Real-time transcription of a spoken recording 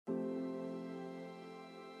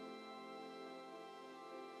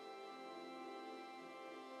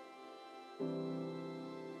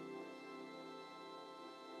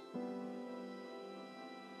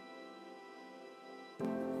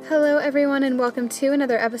Hello, everyone, and welcome to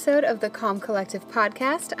another episode of the Calm Collective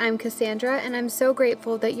podcast. I'm Cassandra, and I'm so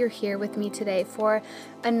grateful that you're here with me today for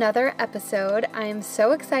another episode. I'm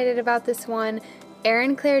so excited about this one.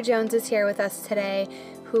 Erin Claire Jones is here with us today,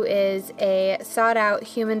 who is a sought-out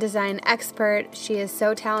human design expert. She is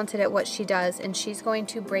so talented at what she does, and she's going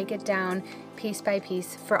to break it down piece by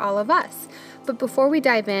piece for all of us. But before we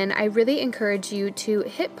dive in, I really encourage you to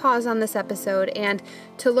hit pause on this episode and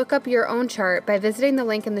to look up your own chart by visiting the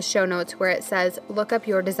link in the show notes where it says, look up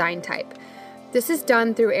your design type. This is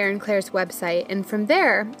done through Erin Claire's website, and from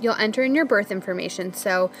there, you'll enter in your birth information,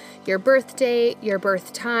 so your birth date, your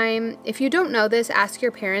birth time. If you don't know this, ask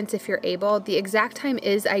your parents if you're able. The exact time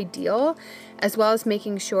is ideal, as well as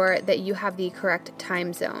making sure that you have the correct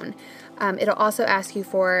time zone. It'll also ask you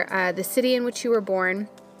for the city in which you were born,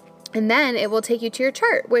 and then it will take you to your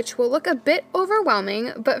chart, which will look a bit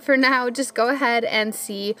overwhelming, but for now, just go ahead and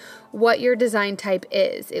see what your design type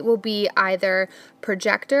is. It will be either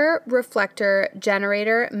projector, reflector,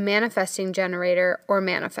 generator, manifesting generator, or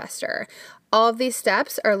manifester. All of these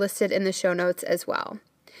steps are listed in the show notes as well.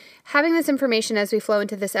 Having this information as we flow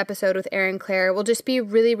into this episode with Erin Claire will just be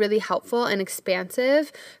really, really helpful and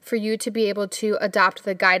expansive for you to be able to adopt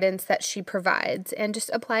the guidance that she provides and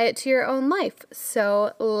just apply it to your own life.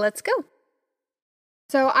 So let's go.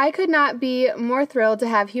 So I could not be more thrilled to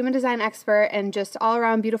have human design expert and just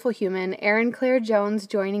all-around beautiful human, Erin Claire Jones,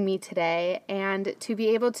 joining me today, and to be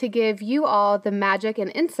able to give you all the magic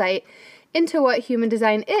and insight into what human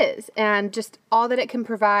design is and just all that it can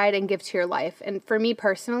provide and give to your life. And for me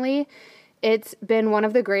personally, it's been one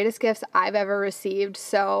of the greatest gifts I've ever received.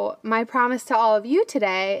 So my promise to all of you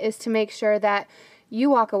today is to make sure that you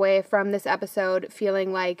walk away from this episode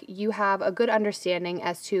feeling like you have a good understanding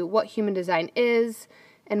as to what human design is,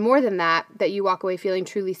 and more than that, that you walk away feeling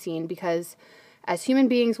truly seen, because as human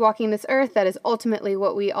beings walking this earth, that is ultimately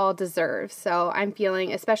what we all deserve. So I'm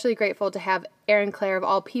feeling especially grateful to have Erin Claire, of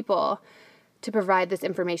all people, to provide this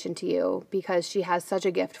information to you, because she has such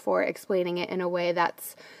a gift for explaining it in a way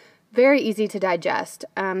that's very easy to digest.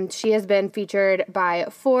 She has been featured by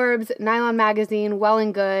Forbes, Nylon Magazine, Well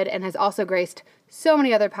and Good, and has also graced so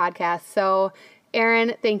many other podcasts. So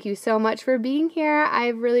Erin, thank you so much for being here.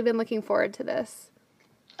 I've really been looking forward to this.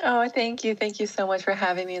 Oh, thank you. Thank you so much for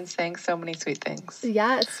having me and saying so many sweet things.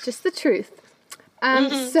 Yeah, it's just the truth.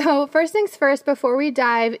 So first things first, before we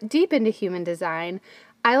dive deep into human design,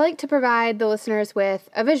 I like to provide the listeners with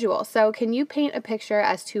a visual. So can you paint a picture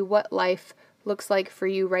as to what life looks like for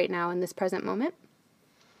you right now in this present moment?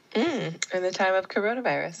 In the time of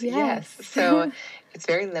coronavirus. Yes. So it's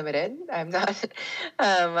very limited. I'm not,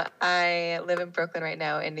 I live in Brooklyn right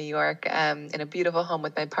now in New York, in a beautiful home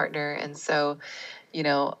with my partner. And so,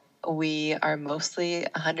 we are mostly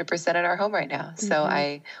 100% at our home right now. So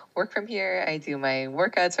I work from here. I do my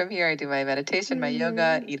workouts from here. I do my meditation, my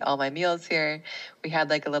yoga, eat all my meals here. We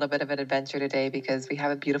had like a little bit of an adventure today because we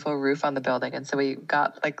have a beautiful roof on the building. And so we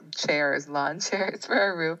got like chairs, lawn chairs for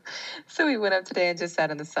our roof. So we went up today and just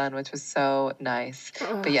sat in the sun, which was so nice.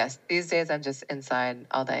 But yes, these days I'm just inside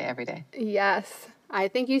all day, every day. Yes. I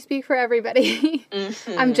think you speak for everybody.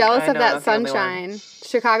 I'm jealous of that sunshine.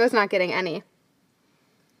 Chicago's not getting any.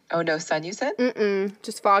 Oh, no sun, you said?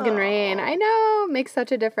 Just fog and rain. I know. Makes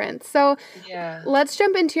such a difference. So let's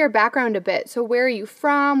jump into your background a bit. So where are you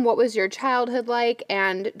from? What was your childhood like?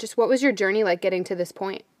 And just what was your journey like getting to this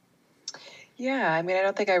point? Yeah, I mean, I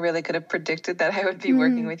don't think I really could have predicted that I would be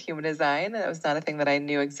working with human design. That was not a thing that I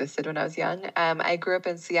knew existed when I was young. I grew up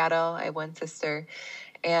in Seattle. I have one sister.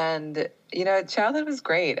 And, childhood was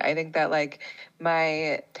great. I think that, like,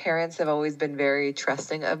 my parents have always been very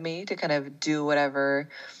trusting of me to kind of do whatever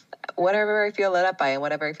I feel led up by and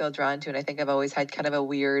whatever I feel drawn to. And I think I've always had kind of a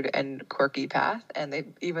weird and quirky path.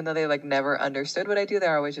 And even though they like never understood what I do,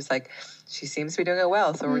 they're always just like, she seems to be doing it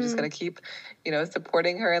well. So we're just going to keep,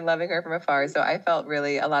 supporting her and loving her from afar. So I felt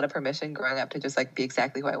really a lot of permission growing up to just like be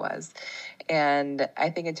exactly who I was. And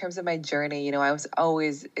I think in terms of my journey, I was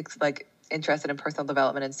always interested in personal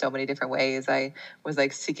development in so many different ways. I was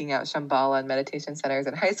like seeking out Shambhala and meditation centers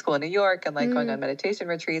in high school in New York and like going on meditation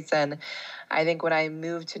retreats. And I think when I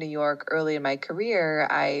moved to New York early in my career,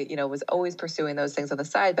 I, was always pursuing those things on the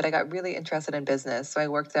side, but I got really interested in business. So I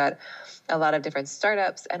worked at a lot of different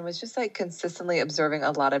startups and was just like consistently observing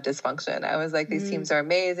a lot of dysfunction. I was like, these teams are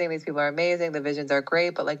amazing. These people are amazing. The visions are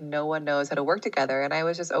great, but like no one knows how to work together. And I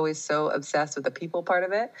was just always so obsessed with the people part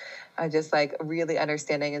of it. I just like really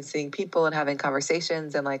understanding and seeing people and having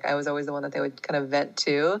conversations. And like, I was always the one that they would kind of vent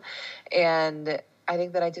to. And I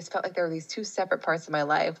think that I just felt like there were these two separate parts of my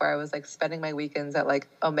life where I was like spending my weekends at like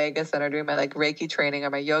Omega Center doing my like Reiki training or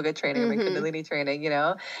my yoga training or my Kundalini training,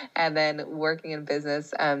 and then working in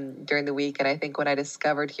business during the week. And I think when I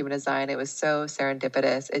discovered human design, it was so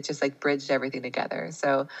serendipitous. It just like bridged everything together.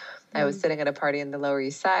 So I was sitting at a party in the Lower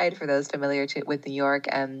East Side, for those familiar with New York,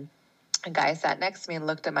 and a guy sat next to me and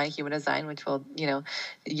looked at my human design, which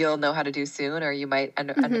you'll know how to do soon, or you might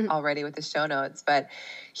already with the show notes. But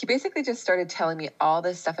he basically just started telling me all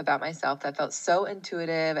this stuff about myself that felt so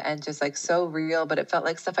intuitive and just like so real, but it felt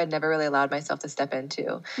like stuff I'd never really allowed myself to step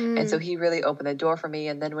into. And so he really opened the door for me.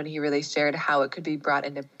 And then when he really shared how it could be brought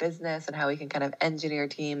into business and how we can kind of engineer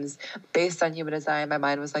teams based on human design, my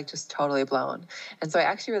mind was like just totally blown. And so I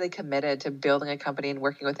actually really committed to building a company and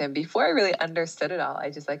working with him before I really understood it all.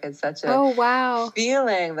 I just like had such a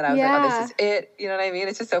feeling that I was like, oh, this is it. You know what I mean?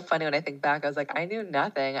 It's just so funny when I think back. I was like, I knew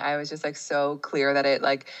nothing. I was just like so clear that it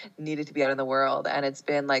like needed to be out in the world. And it's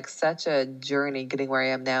been like such a journey getting where I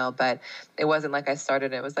am now. But it wasn't like I started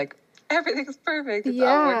and it was like, everything's perfect. It's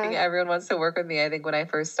all working. Everyone wants to work with me. I think when I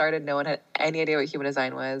first started, no one had any idea what human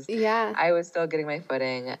design was. I was still getting my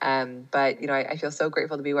footing. But, I feel so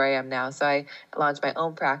grateful to be where I am now. So I launched my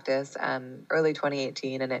own practice early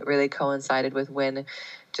 2018, and it really coincided with when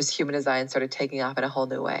just human design started taking off in a whole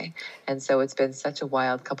new way. And so it's been such a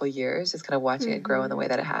wild couple of years, just kind of watching it grow in the way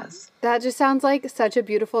that it has. That just sounds like such a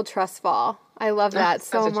beautiful trust fall. I love that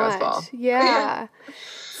so much. Trust fall. Yeah.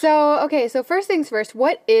 So first things first,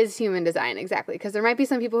 what is human design exactly? Because there might be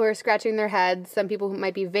some people who are scratching their heads, some people who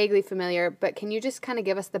might be vaguely familiar, but can you just kind of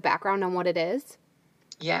give us the background on what it is?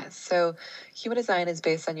 Yes. So human design is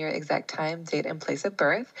based on your exact time, date, and place of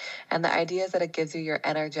birth. And the idea is that it gives you your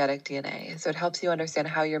energetic DNA. So it helps you understand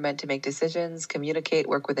how you're meant to make decisions, communicate,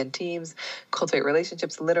 work within teams, cultivate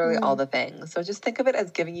relationships, literally all the things. So just think of it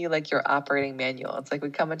as giving you like your operating manual. It's like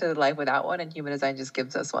we come into life without one, and human design just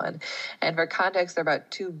gives us one. And for context, there are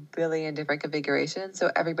about 2 billion different configurations.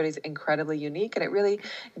 So everybody's incredibly unique. And it really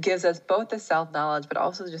gives us both the self-knowledge, but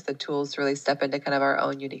also just the tools to really step into kind of our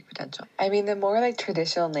own unique potential. I mean, the more like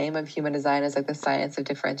traditional name of human design is like the science of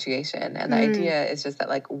differentiation. And the idea is just that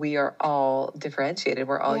like we are all differentiated.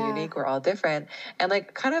 We're all unique. We're all different. And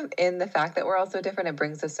like kind of in the fact that we're all so different, it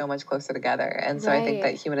brings us so much closer together. And so I think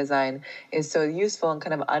that human design is so useful in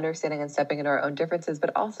kind of understanding and stepping into our own differences,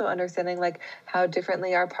 but also understanding like how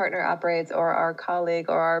differently our partner operates, or our colleague,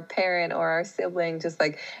 or our parent, or our sibling, just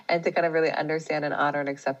like, and to kind of really understand and honor and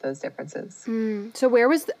accept those differences. So where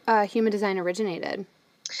was human design originated?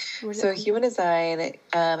 So human design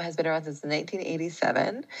has been around since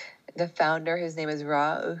 1987. The founder, his name is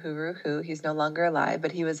Ra Uhuru Hu. He's no longer alive,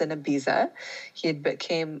 but he was in Ibiza.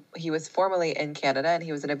 He was formerly in Canada, and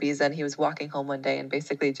he was in Ibiza, and he was walking home one day and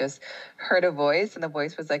basically just heard a voice, and the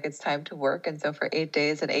voice was like, it's time to work. And so for 8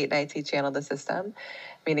 days and 8 nights, he channeled the system,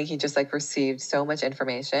 meaning he just like received so much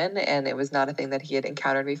information, and it was not a thing that he had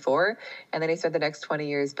encountered before. And then he spent the next 20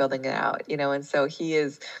 years building it out, and so he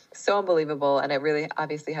is so unbelievable, and it really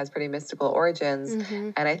obviously has pretty mystical origins.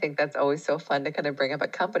 And I think that's always so fun to kind of bring up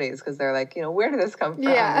at companies, because they're like, where did this come from?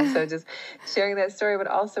 And so just sharing that story, but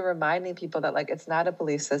also reminding people that like, it's not a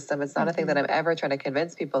belief system. It's not a thing that I'm ever trying to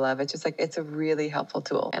convince people of. It's just like, it's a really helpful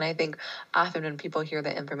tool. And I think often when people hear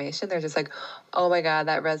the information, they're just like, oh my God,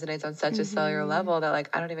 that resonates on such a cellular level that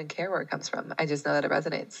like, I don't even care where it comes from. I just know that it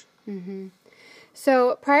resonates.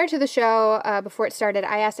 So prior to the show, before it started,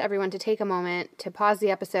 I asked everyone to take a moment to pause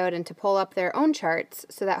the episode and to pull up their own charts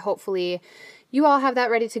so that hopefully you all have that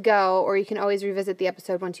ready to go, or you can always revisit the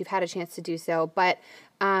episode once you've had a chance to do so. But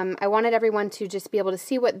I wanted everyone to just be able to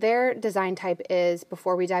see what their design type is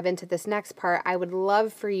before we dive into this next part. I would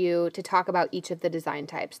love for you to talk about each of the design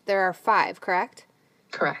types. There are 5, correct?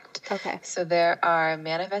 Correct. Okay. So there are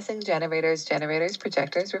manifesting generators,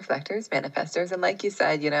 projectors, reflectors, manifestors. And like you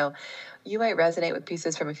said, you might resonate with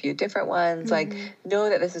pieces from a few different ones. Like, know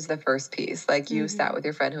that this is the first piece. Like, you sat with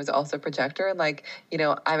your friend who's also a projector. And like,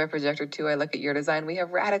 I'm a projector too. I look at your design. We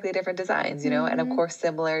have radically different designs, and of course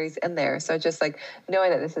similarities in there. So just like knowing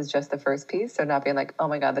that this is just the first piece. So not being like, oh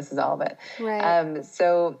my God, this is all of it. Right.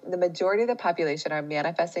 So the majority of the population are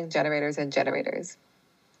manifesting generators and generators.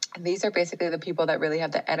 And these are basically the people that really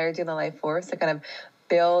have the energy and the life force to kind of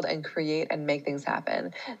build and create and make things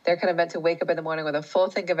happen. They're kind of meant to wake up in the morning with a full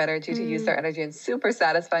tank of energy to use their energy in super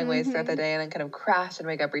satisfying ways throughout the day, and then kind of crash and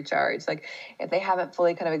wake up recharged. Like if they haven't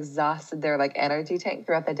fully kind of exhausted their like energy tank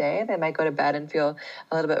throughout the day, they might go to bed and feel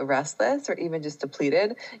a little bit restless or even just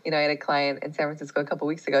depleted. I had a client in San Francisco a couple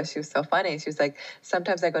weeks ago. She was so funny. She was like,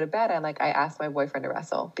 sometimes I go to bed and I ask my boyfriend to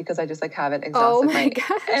wrestle because I just like haven't exhausted my gosh.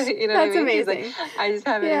 And, That's amazing. She's like, I just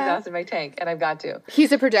haven't exhausted my tank, and I've got to.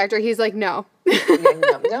 He's a projector. He's like, no.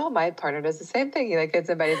 Yeah, no, my partner does the same thing. He like gets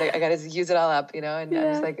in bed. He's like, I gotta use it all up, and I'm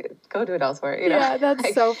just like, go do it elsewhere, Yeah, that's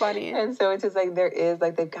Like, so funny. and so it's just like there is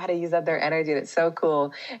like they've got to use up their energy, and it's so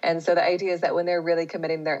cool. And so the idea is that when they're really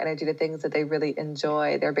committing their energy to things that they really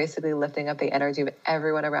enjoy, they're basically lifting up the energy of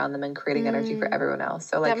everyone around them and creating energy for everyone else.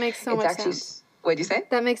 So like That makes so it's much actually, sense. what'd you say?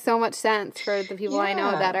 That makes so much sense for the people I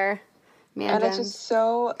know that are And it's mangens. just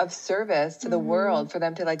so of service to the world for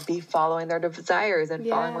them to like be following their desires and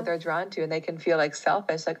following what they're drawn to. And they can feel like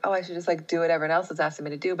selfish, like, oh, I should just like do what everyone else is asking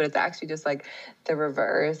me to do. But it's actually just like the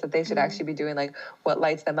reverse, that they should actually be doing like what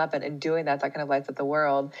lights them up, and doing that kind of lights up the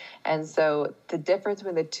world. And so the difference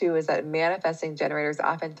between the two is that manifesting generators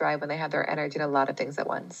often thrive when they have their energy in a lot of things at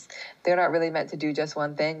once. They're not really meant to do just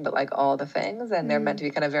one thing, but like all the things. And they're meant to be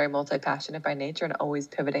kind of very multi-passionate by nature and always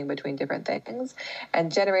pivoting between different things. And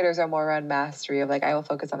generators are more around mastery of like, I will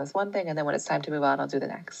focus on this one thing, and then when it's time to move on, I'll do the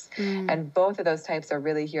next. And both of those types are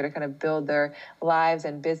really here to kind of build their lives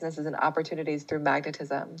and businesses and opportunities through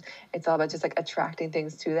magnetism. It's all about just like attracting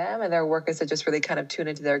things to them, and their work is to just really kind of tune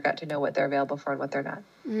into their gut to know what they're available for and what they're not.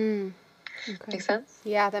 Okay. Make sense?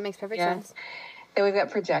 Yeah, that makes perfect sense. Then we've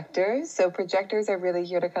got projectors. So projectors are really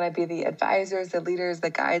here to kind of be the advisors, the leaders, the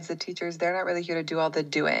guides, the teachers. They're not really here to do all the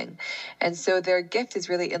doing. And so their gift is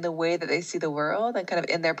really in the way that they see the world and kind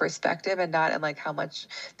of in their perspective, and not in like how much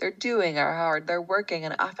they're doing or how hard they're working.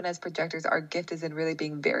 And often as projectors, our gift is in really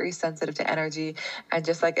being very sensitive to energy and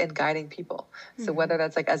just like in guiding people. So whether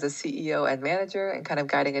that's like as a CEO and manager and kind of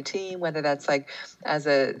guiding a team, whether that's like as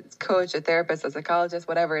a coach, a therapist, a psychologist,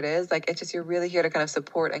 whatever it is, like it's just you're really here to kind of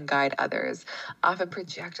support and guide others. Often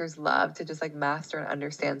projectors love to just like master and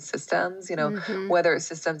understand systems, whether it's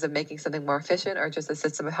systems of making something more efficient or just a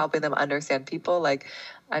system of helping them understand people. Like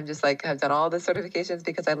I'm just like have done all the certifications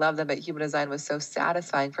because I love them, but human design was so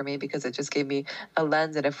satisfying for me because it just gave me a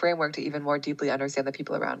lens and a framework to even more deeply understand the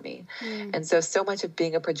people around me. And so much of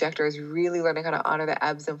being a projector is really learning how to honor the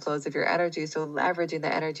ebbs and flows of your energy. So leveraging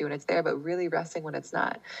the energy when it's there, but really resting when it's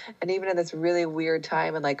not. And even in this really weird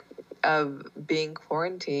time and like of being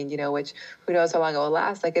quarantined, which who knows how long it will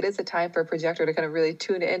last, like it is a time for a projector to kind of really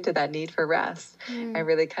tune into that need for rest and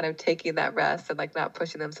really kind of taking that rest and like not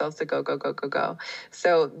pushing themselves to go, go, go, go, go.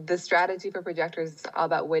 So the strategy for projectors is all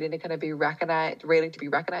about waiting to kind of be recognized, waiting to be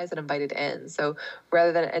recognized and invited in. So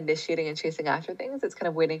rather than initiating and chasing after things, it's kind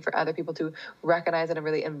of waiting for other people to recognize and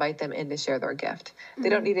really invite them in to share their gift. They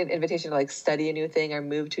don't need an invitation to like study a new thing or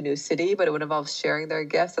move to a new city, but it would involve sharing their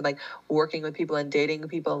gifts and like working with people and dating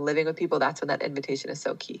people and living with people. That's when that invitation is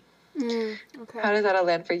so key. Okay. How does that all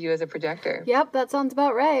land for you as a projector? Yep, that sounds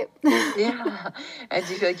about right. Yeah. And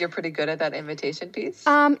do you feel like you're pretty good at that invitation piece?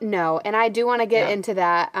 No, and I do want to get into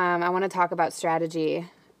that. I want to talk about strategy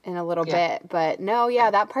in a little bit, but no,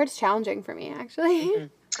 that part's challenging for me actually.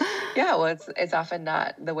 Yeah, well, it's often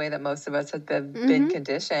not the way that most of us have been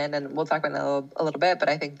conditioned, and we'll talk about that a little bit, but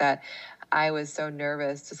I think that I was so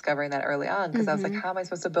nervous discovering that early on because I was like, how am I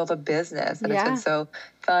supposed to build a business? And it's been so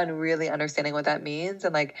fun really understanding what that means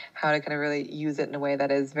and like how to kind of really use it in a way that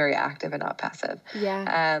is very active and not passive.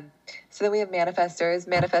 So then we have manifestors.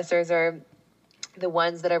 Manifestors are the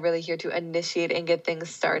ones that are really here to initiate and get things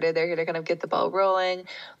started. They're here to kind of get the ball rolling,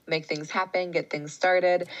 make things happen, get things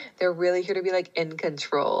started. They're really here to be like in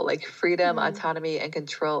control, like freedom, autonomy, and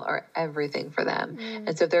control are everything for them.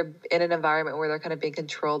 And so if they're in an environment where they're kind of being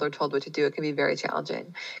controlled or told what to do, it can be very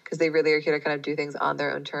challenging because they really are here to kind of do things on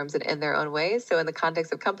their own terms and in their own ways. So in the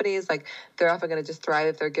context of companies, like they're often going to just thrive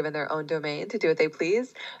if they're given their own domain to do what they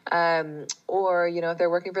please. Or, if they're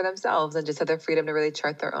working for themselves and just have their freedom to really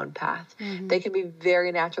chart their own path. They can be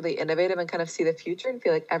very naturally innovative and kind of see the future and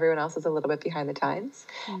feel like everyone else is a little bit behind the times.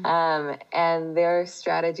 And their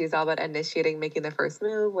strategy is all about initiating, making the first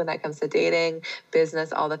move when that comes to dating,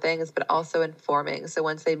 business, all the things, but also informing. So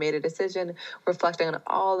once they made a decision, reflecting on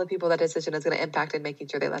all the people that decision is going to impact and making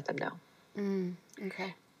sure they let them know.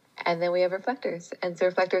 Okay. And then we have reflectors. And so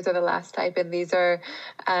reflectors are the last type, and these are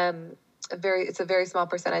it's a very small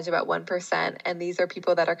percentage, about 1%. And these are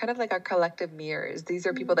people that are kind of like our collective mirrors. These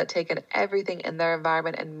are people that take in everything in their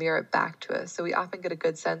environment and mirror it back to us. So we often get a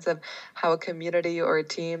good sense of how a community or a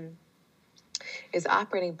team is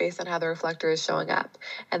operating based on how the reflector is showing up.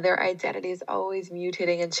 And their identity is always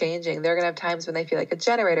mutating and changing. They're going to have times when they feel like a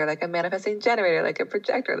generator, like a manifesting generator, like a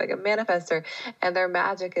projector, like a manifestor. And their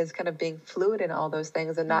magic is kind of being fluid in all those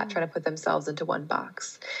things and not trying to put themselves into one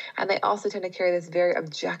box. And they also tend to carry this very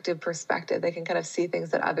objective perspective. They can kind of see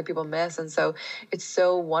things that other people miss. And so it's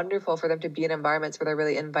so wonderful for them to be in environments where they're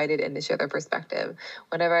really invited in to share their perspective.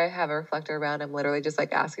 Whenever I have a reflector around, I'm literally just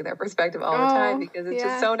like asking their perspective all the time because it's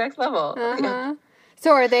just so next level.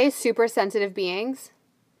 So are they super sensitive beings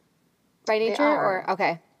by nature? They are. Or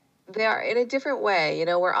okay. They are in a different way.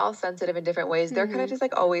 We're all sensitive in different ways. They're kind of just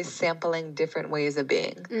like always sampling different ways of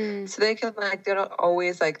being. So they can like, they don't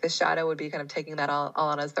always like the shadow would be kind of taking that all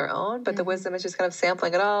on as their own, but the wisdom is just kind of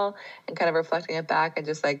sampling it all and kind of reflecting it back and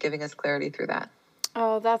just like giving us clarity through that.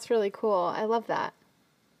 Oh, that's really cool. I love that.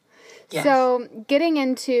 Yes. So getting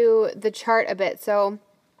into the chart a bit. So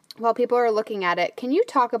while people are looking at it, can you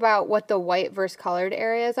talk about what the white versus colored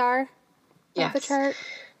areas are of the chart?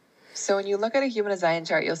 So when you look at a human design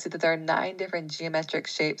chart, you'll see that there are 9 different geometric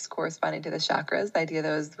shapes corresponding to the chakras. The idea of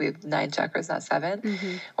those, we have 9 chakras, not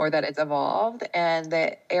 7, or that it's evolved. And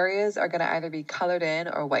the areas are going to either be colored in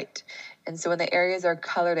or white. And so when the areas are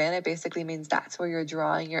colored in, it basically means that's where you're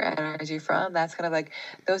drawing your energy from. That's kind of like,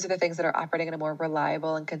 those are the things that are operating in a more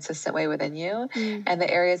reliable and consistent way within you. And the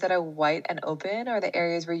areas that are white and open are the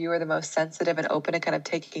areas where you are the most sensitive and open and kind of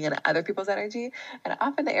taking in other people's energy. And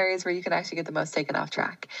often the areas where you can actually get the most taken off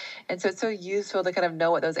track. And so it's so useful to kind of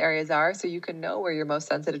know what those areas are so you can know where you're most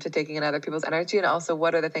sensitive to taking in other people's energy, and also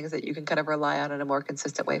what are the things that you can kind of rely on in a more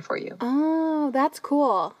consistent way for you. Oh, that's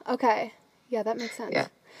cool. Okay. Yeah, that makes sense. Yeah.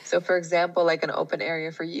 So for example, like an open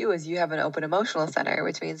area for you is you have an open emotional center,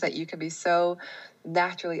 which means that you can be so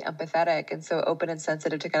naturally empathetic and so open and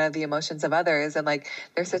sensitive to kind of the emotions of others. And like,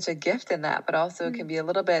 there's such a gift in that, but also it can be a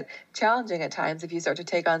little bit challenging at times if you start to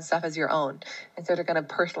take on stuff as your own and start to kind of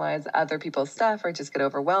personalize other people's stuff or just get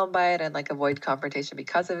overwhelmed by it and like avoid confrontation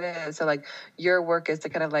because of it. And so like your work is to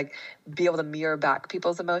kind of like be able to mirror back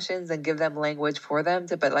people's emotions and give them language for them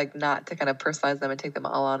to, but like not to kind of personalize them and take them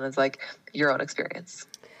all on as like your own experience.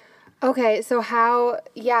 Okay, so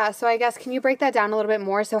so I guess, can you break that down a little bit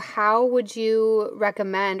more? So how would you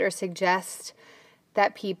recommend or suggest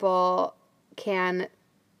that people can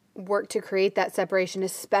work to create that separation,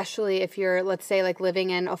 especially if you're, let's say, like living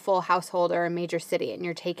in a full household or a major city and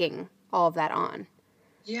you're taking all of that on?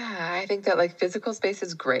 Yeah, I think that like physical space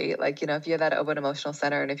is great. Like, if you have that open emotional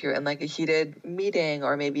center and if you're in like a heated meeting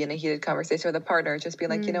or maybe in a heated conversation with a partner, just be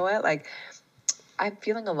like, you know what, like, I'm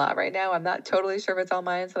feeling a lot right now. I'm not totally sure if it's all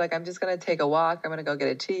mine. So like, I'm just going to take a walk. I'm going to go get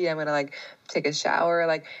a tea. I'm going to like take a shower.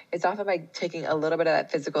 Like it's often by taking a little bit of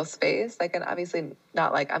that physical space. Like, and obviously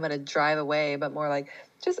not like I'm going to drive away, but more like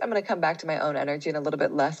just, I'm going to come back to my own energy and a little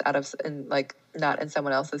bit less out of, and like not in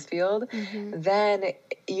someone else's field. Then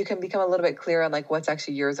you can become a little bit clearer on like what's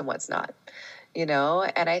actually yours and what's not.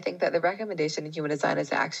 And I think that the recommendation in human design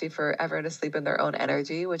is actually for everyone to sleep in their own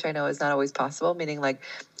energy, which I know is not always possible, meaning like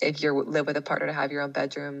if you live with a partner to have your own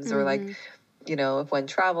bedrooms or like, if one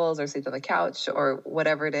travels or sleeps on the couch or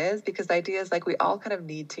whatever it is, because the idea is like we all kind of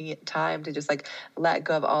need time to just like let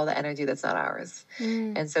go of all the energy that's not ours.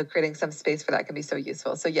 And so creating some space for that can be so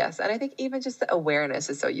useful. So yes, and I think even just the awareness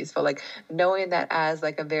is so useful, like knowing that as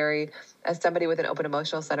like as somebody with an open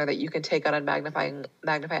emotional center that you can take on and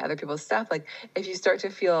magnify other people's stuff. Like if you start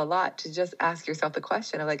to feel a lot, to just ask yourself the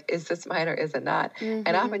question of like, is this mine or is it not? And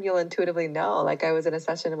often you'll intuitively know. Like I was in a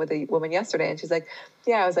session with a woman yesterday and she's like,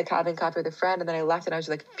 yeah, I was like having coffee with a friend and then I left and I was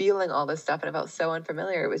just like feeling all this stuff and it felt so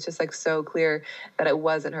unfamiliar. It was just like so clear that it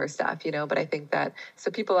wasn't her stuff, but I think that,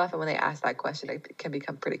 so people often when they ask that question, it can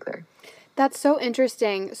become pretty clear. That's so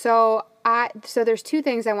interesting. So there's 2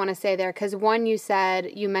 things I want to say there, because one,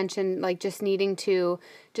 you mentioned like just needing to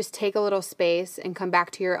just take a little space and come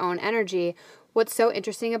back to your own energy. What's so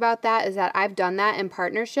interesting about that is that I've done that in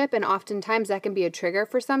partnership, and oftentimes that can be a trigger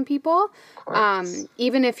for some people.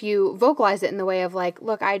 Even if you vocalize it in the way of like,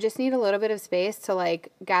 look, I just need a little bit of space to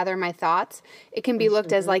like gather my thoughts. It can be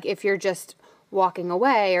looked as like if you're just walking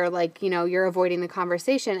away or like, you're avoiding the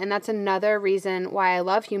conversation. And that's another reason why I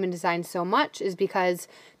love human design so much, is because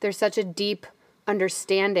there's such a deep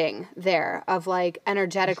understanding there of like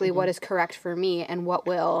energetically what is correct for me and what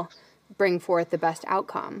will bring forth the best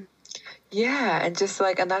outcome. Yeah, and just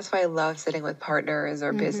like, and that's why I love sitting with partners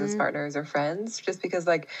or business partners or friends, just because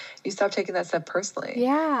like you stop taking that stuff personally.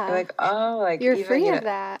 Yeah. You're like, oh, like you're even, free of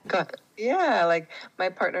that. Yeah, like my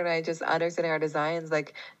partner and I just understanding our designs,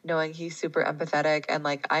 like knowing he's super empathetic, and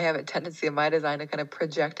like I have a tendency in my design to kind of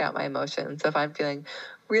project out my emotions. So if I'm feeling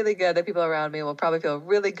really good, the people around me will probably feel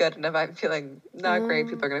really good, and if I'm feeling not great,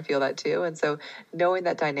 people are going to feel that too. And so knowing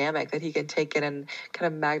that dynamic that he can take in and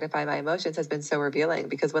kind of magnify my emotions has been so revealing,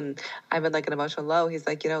 because when I'm in like an emotional low, he's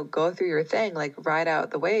like, go through your thing, like ride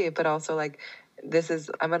out the wave, but also like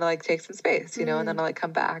I'm going to like take some space, and then I'll like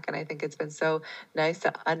come back. And I think it's been so nice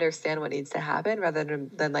to understand what needs to happen rather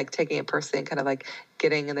than like taking it personally and kind of like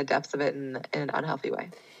getting in the depths of it in an unhealthy way.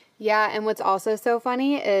 Yeah. And what's also so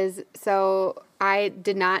funny is, so I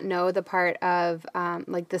did not know the part of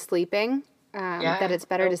like the sleeping that it's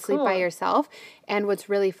better to sleep by yourself. And what's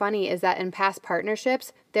really funny is that in past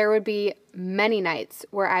partnerships, there would be many nights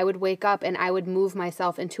where I would wake up and I would move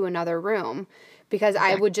myself into another room because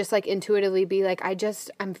I would just like intuitively be like,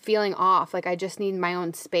 I'm feeling off. Like I just need my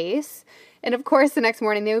own space. And of course, the next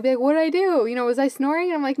morning they would be like, what did I do? You know, was I snoring?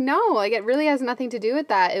 And I'm like, no, like it really has nothing to do with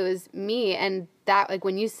that. It was me. And that, like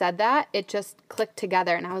when you said that, it just clicked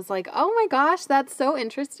together. And I was like, oh my gosh, that's so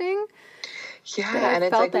interesting. Yeah, and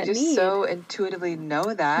it's like we just so intuitively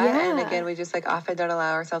know that. Yeah. And again, we just like often don't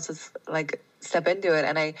allow ourselves to like step into it.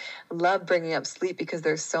 And I love bringing up sleep because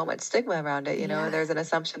there's so much stigma around it. You know, there's an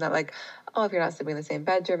assumption that like, oh, if you're not sleeping in the same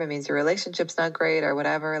bedroom, it means your relationship's not great or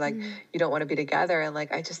whatever. Like you don't want to be together. And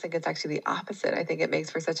like, I just think it's actually the opposite. I think it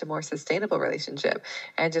makes for such a more sustainable relationship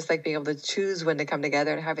and just like being able to choose when to come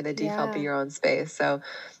together and having the default be your own space. So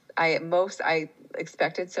I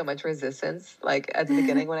expected so much resistance, like at the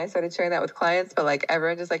beginning when I started sharing that with clients, but like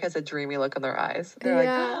everyone just like has a dreamy look in their eyes. They're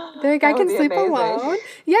like, I can sleep alone.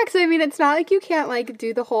 Yeah, because I mean, it's not like you can't like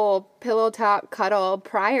do the whole pillow talk cuddle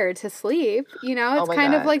prior to sleep. You know, it's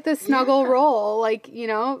kind of like the snuggle roll. Like, you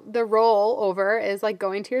know, the roll over is like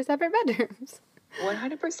going to your separate bedrooms.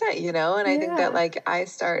 100%, you know, and I think that like I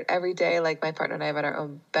start every day, like my partner and I have our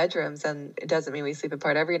own bedrooms, and it doesn't mean we sleep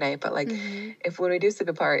apart every night, but like if when we do sleep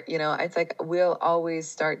apart, you know, it's like we'll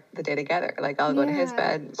always start the day together. Like I'll go to his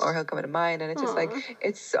bed or he'll come into mine, and it's just like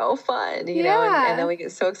it's so fun, you know, and then we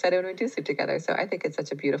get so excited when we do sleep together. So I think it's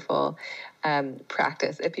such a beautiful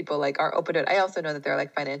practice if people like are open to it. I also know that there are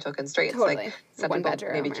like financial constraints, like some people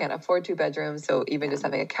maybe can't afford 2 bedrooms, so even just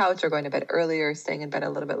having a couch or going to bed earlier, staying in bed a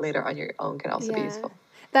little bit later on your own can also be useful.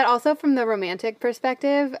 That also from the romantic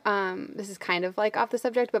perspective, this is kind of like off the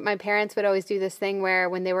subject, but my parents would always do this thing where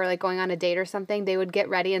when they were like going on a date or something, they would get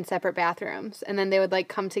ready in separate bathrooms and then they would like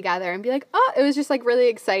come together and be like, oh, it was just like really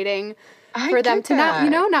exciting for them to not, you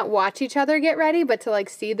know, not watch each other get ready, but to like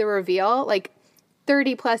see the reveal. Like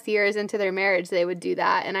 30 plus years into their marriage, they would do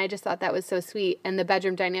that. And I just thought that was so sweet. And the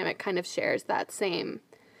bedroom dynamic kind of shares that same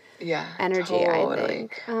energy, totally. I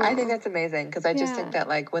think. I think that's amazing because I just think that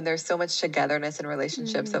like when there's so much togetherness in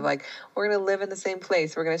relationships of like we're going to live in the same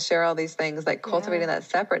place, we're going to share all these things, like cultivating that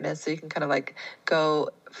separateness so you can kind of like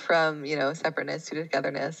go from, you know, separateness to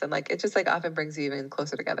togetherness, and like it just like often brings you even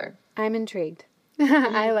closer together. I'm intrigued.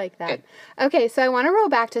 I like that. Good. Okay, so I want to roll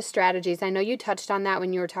back to strategies. I know you touched on that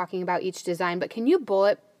when you were talking about each design, but can you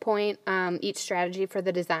bullet point each strategy for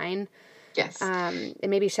the design? Yes. And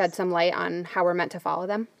maybe shed some light on how we're meant to follow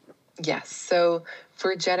them? Yes. So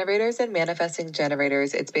for generators and manifesting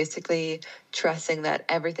generators, it's basically trusting that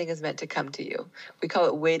everything is meant to come to you. We call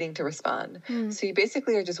it waiting to respond. So you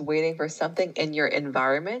basically are just waiting for something in your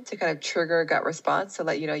environment to kind of trigger a gut response to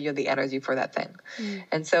let you know you have the energy for that thing.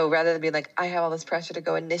 And so rather than being like, I have all this pressure to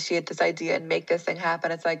go initiate this idea and make this thing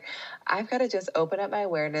happen, it's like, I've got to just open up my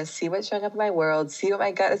awareness, see what's showing up in my world, see what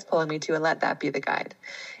my gut is pulling me to, and let that be the guide.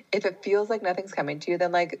 If it feels like nothing's coming to you,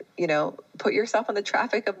 then like, you know, put yourself on the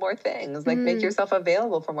traffic of more things, like make yourself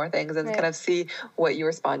available for more things and kind of see what you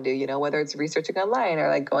respond to, you know, whether it's researching online or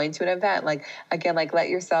like going to an event, like again, like let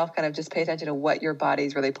yourself kind of just pay attention to what your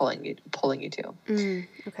body's really pulling you to.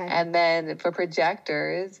 Okay. And then for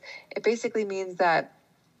projectors, it basically means that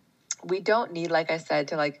we don't need, like I said,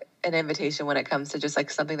 to like an invitation when it comes to just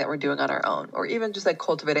like something that we're doing on our own or even just like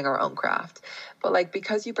cultivating our own craft. But like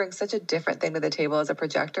because you bring such a different thing to the table as a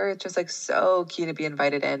projector, it's just like so key to be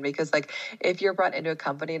invited in, because like if you're brought into a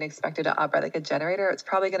company and expected to operate like a generator, it's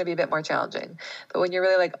probably going to be a bit more challenging. But when you're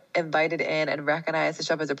really like invited in and recognized to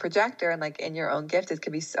show up as a projector and like in your own gift, it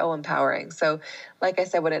can be so empowering. So like I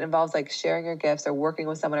said, when it involves like sharing your gifts or working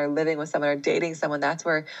with someone or living with someone or dating someone, that's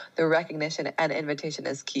where the recognition and invitation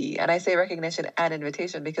is key. And I say recognition and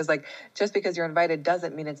invitation because like just because you're invited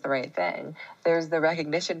doesn't mean it's the right thing. There's the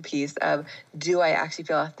recognition piece of, do I actually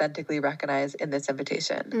feel authentically recognized in this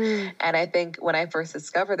invitation? And I think when I first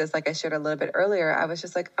discovered this, like I shared a little bit earlier, I was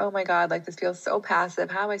just like, oh my God, like this feels so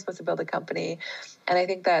passive. How am I supposed to build a company? And I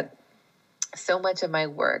think that so much of my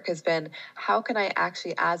work has been, how can I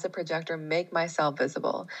actually, as a projector, make myself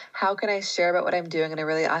visible? How can I share about what I'm doing in a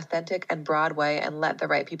really authentic and broad way and let the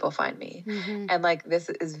right people find me? And like, this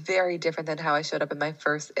is very different than how I showed up in my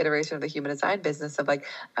first iteration of the human design business of like,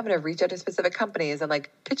 I'm going to reach out to specific companies and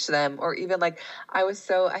like pitch them, or even like, I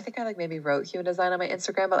think I like maybe wrote human design on my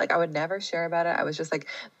Instagram, but like I would never share about it. I was just like,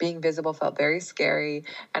 being visible felt very scary.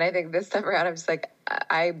 And I think this time around, I'm just like,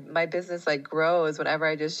 my business like grows whenever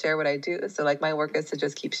I just share what I do. So like my work is to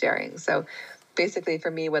just keep sharing. So basically for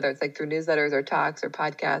me, whether it's like through newsletters or talks or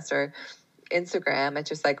podcasts or Instagram, it's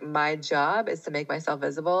just like my job is to make myself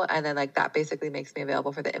visible. And then like that basically makes me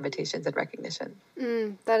available for the invitations and recognition.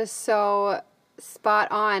 That is so spot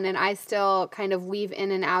on, and I still kind of weave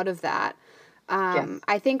in and out of that. Yes.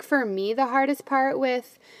 I think for me, the hardest part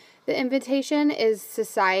with the invitation is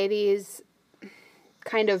society's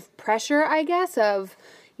kind of pressure, I guess, of,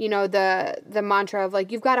 you know, the mantra of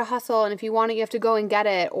like, you've got to hustle, and if you want it, you have to go and get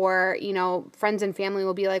it. Or, you know, friends and family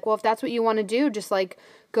will be like, well, if that's what you want to do, just like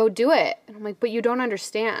go do it. And I'm like, but you don't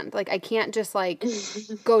understand. Like, I can't just like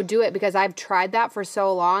go do it, because I've tried that for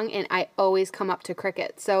so long and I always come up to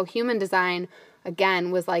crickets. So human design, again,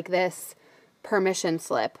 was like this permission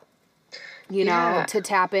slip, you know, to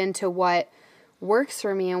tap into what works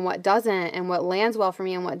for me and what doesn't, and what lands well for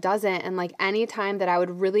me and what doesn't. And like any time that I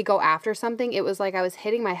would really go after something, it was like I was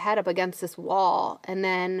hitting my head up against this wall. And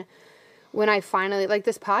then when I finally, like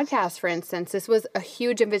this podcast, for instance, this was a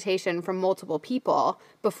huge invitation from multiple people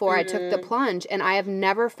before I took the plunge. And I have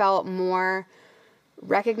never felt more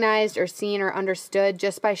recognized or seen or understood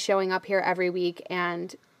just by showing up here every week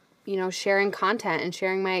and, you know, sharing content and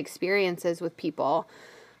sharing my experiences with people.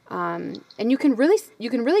 And you can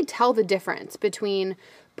really tell the difference between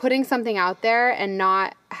putting something out there and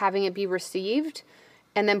not having it be received,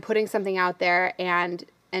 and then putting something out there and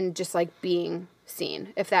just like being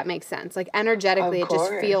seen, if that makes sense. Like energetically, it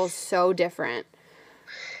just feels so different.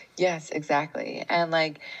 Yes, exactly.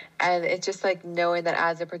 And it's just like knowing that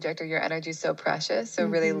as a projector, your energy is so precious. So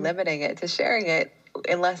really limiting it to sharing it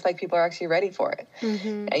unless like people are actually ready for it,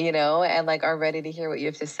 you know, and like are ready to hear what you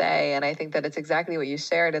have to say. And I think that it's exactly what you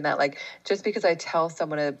shared, in that like, just because I tell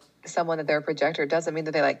someone that they're a projector doesn't mean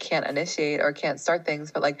that they like can't initiate or can't start things,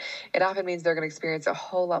 but like it often means they're going to experience a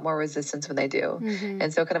whole lot more resistance when they do.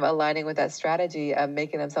 And so kind of aligning with that strategy of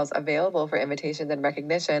making themselves available for invitations and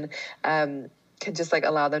recognition, can just like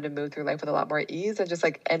allow them to move through life with a lot more ease and just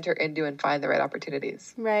like enter into and find the right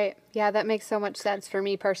opportunities. Right. Yeah, that makes so much sense for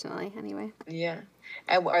me personally, anyway. Yeah.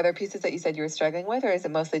 And are there pieces that you said you were struggling with, or is it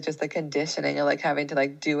mostly just the conditioning of like having to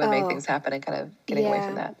like do and make things happen and kind of getting away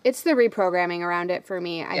from that? It's the reprogramming around it for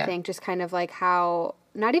me. I think just kind of like how,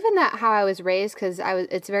 not even that how I was raised, because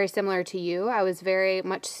it's very similar to you. I was very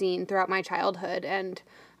much seen throughout my childhood and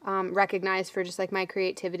recognized for just like my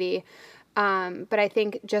creativity. But I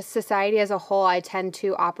think just society as a whole, I tend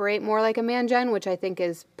to operate more like a man-gen, which I think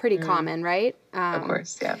is pretty common, right? Of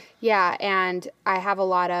course, yeah. Yeah, and I have a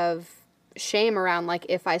lot of shame around like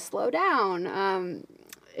if I slow down,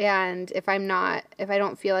 and if I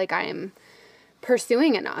don't feel like I'm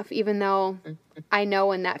pursuing enough, even though I know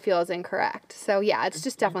when that feels incorrect. So yeah, it's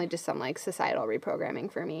just definitely just some like societal reprogramming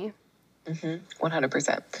for me.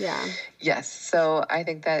 100%. Yeah. Yes. So I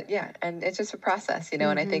think that, and it's just a process, you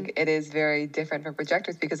know, and I think it is very different for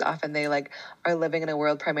projectors, because often they like are living in a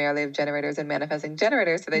world primarily of generators and manifesting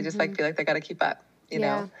generators. So they just like feel like they got to keep up, you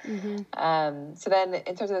know? So then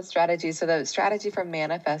in terms of the strategy, so the strategy for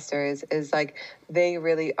manifestors is like, they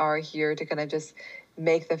really are here to kind of just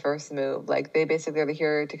make the first move. Like they basically are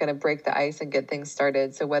here to kind of break the ice and get things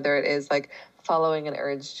started. So whether it is like following an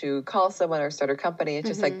urge to call someone or start a company, it's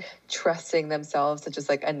just like trusting themselves to just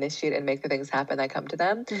like initiate and make the things happen that come to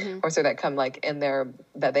them, or so that come like in there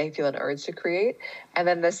that they feel an urge to create. And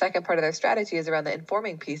then the second part of their strategy is around the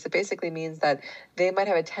informing piece. It basically means that they might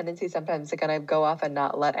have a tendency sometimes to kind of go off and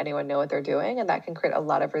not let anyone know what they're doing, and that can create a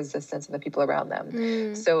lot of resistance in the people around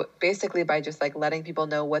them. So basically by just like letting people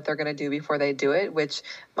know what they're going to do before they do it, which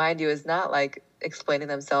mind you is not like explaining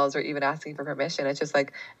themselves or even asking for permission. It's just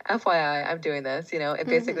like, FYI, I'm doing this, you know. It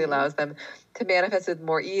basically allows them to manifest with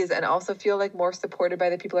more ease and also feel like more supported by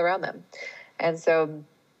the people around them. And so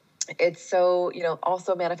it's so, you know,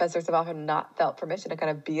 also manifestors have often not felt permission to kind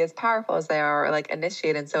of be as powerful as they are, or like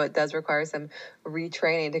initiate. And so it does require some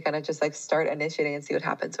retraining to kind of just like start initiating and see what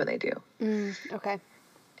happens when they do. Okay.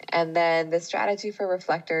 And then the strategy for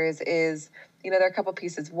reflectors is, you know, there are a couple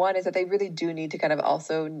pieces. One is that they really do need to kind of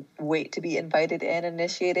also wait to be invited in,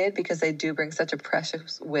 initiated, because they do bring such a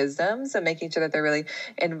precious wisdom. So making sure that they're really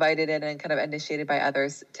invited in and kind of initiated by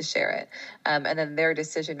others to share it. And then their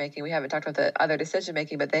decision making, we haven't talked about the other decision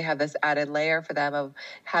making, but they have this added layer for them of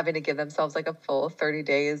having to give themselves like a full 30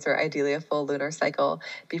 days or ideally a full lunar cycle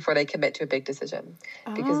before they commit to a big decision,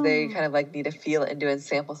 because they kind of like need to feel into and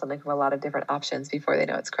sample something from a lot of different options before they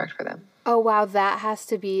know it's correct for them. Oh, wow. That has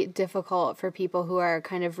to be difficult for people who are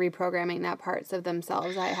kind of reprogramming that parts of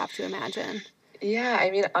themselves, I have to imagine. Yeah,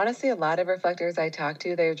 I mean, honestly, a lot of reflectors I talk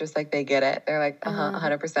to, they're just like, they get it. They're like,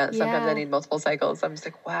 100%. Sometimes I need multiple cycles. I'm just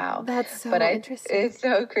like, wow. That's so interesting. It's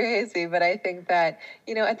so crazy. But I think that,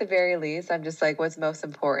 you know, at the very least, I'm just like, what's most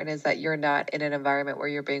important is that you're not in an environment where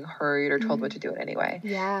you're being hurried or told what to do in any way.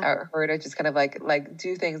 Yeah. Or hurried, or just kind of like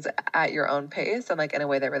do things at your own pace and like in a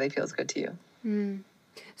way that really feels good to you.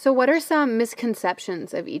 So what are some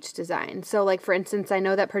misconceptions of each design? So like, for instance, I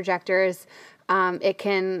know that projectors, it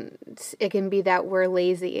can be that we're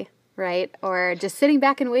lazy, right? Or just sitting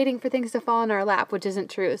back and waiting for things to fall in our lap, which isn't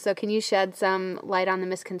true. So can you shed some light on the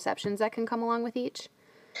misconceptions that can come along with each?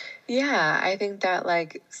 Yeah, I think that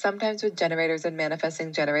like sometimes with generators and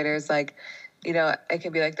manifesting generators, like, it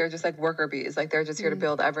can be like they're just like worker bees, like they're just here to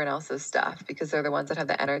build everyone else's stuff because they're the ones that have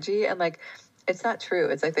the energy. And like, it's not true.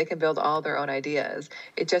 It's like they can build all their own ideas.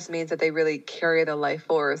 It just means that they really carry the life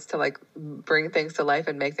force to like bring things to life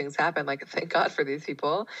and make things happen. Like, thank God for these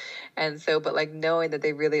people. And so, but like knowing that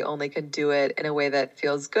they really only can do it in a way that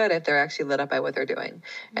feels good if they're actually lit up by what they're doing.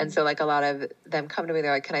 And so, like, a lot of them come to me,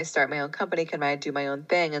 they're like, can I start my own company? Can I do my own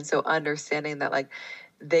thing? And so, understanding that, like,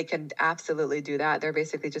 they can absolutely do that. They're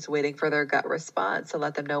basically just waiting for their gut response to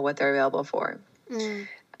let them know what they're available for.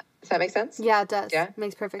 Does that make sense? Yeah, it does. Yeah.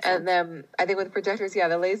 Makes perfect sense. And then I think with projectors, yeah,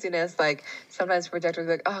 the laziness, like sometimes projectors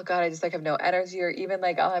are like, oh God, I just like have no energy. Or even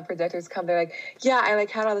like I'll have projectors come, they're like, yeah, I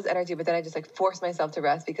like had all this energy, but then I just like force myself to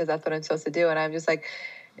rest because that's what I'm supposed to do. And I'm just like,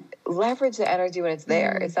 leverage the energy when it's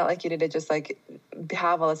there. It's not like you need to just like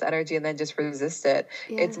have all this energy and then just resist it.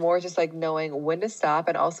 Yeah. It's more just like knowing when to stop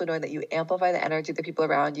and also knowing that you amplify the energy of the people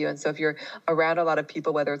around you. And so if you're around a lot of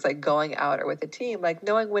people, whether it's like going out or with a team, like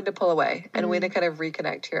knowing when to pull away and when to kind of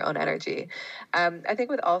reconnect to your own energy. I think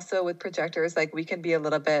with projectors, like we can be a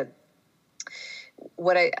little bit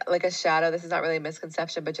like a shadow. This is not really a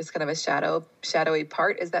misconception, but just kind of a shadowy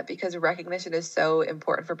part is that because recognition is so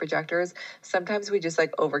important for projectors, sometimes we just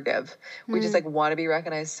like overgive. We just like want to be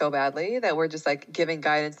recognized so badly that we're just like giving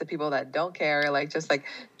guidance to people that don't care, like just like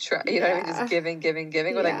try, you know what I mean? Just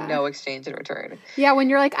giving with like no exchange in return. Yeah, when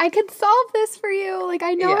you're like, I could solve this for you. Like,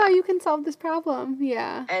 I know how you can solve this problem.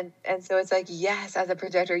 Yeah. And so it's like, yes, as a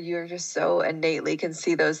projector, you're just so innately can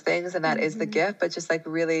see those things, and that is the gift, but just like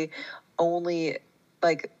really only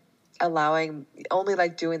like only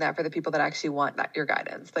like doing that for the people that actually want your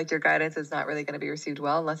guidance. Like your guidance is not really going to be received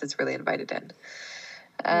well unless it's really invited in.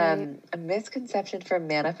 A misconception for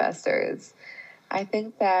manifestors. I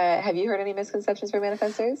think that, have you heard any misconceptions for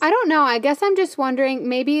manifestors? I don't know. I guess I'm just wondering,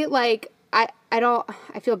 maybe like, I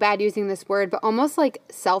feel bad using this word, but almost like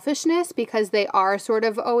selfishness, because they are sort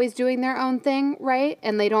of always doing their own thing, right?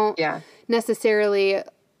 And they don't necessarily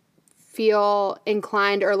feel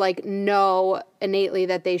inclined or like know innately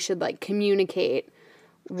that they should like communicate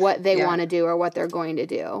what they want to do or what they're going to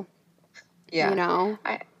do. Yeah. You know?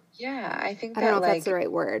 I think that, I don't know if like, that's the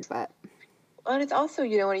right word, but. Well, and it's also,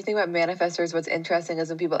 when you think about manifestors, what's interesting is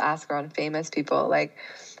when people ask around famous people, like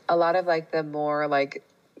a lot of like the more like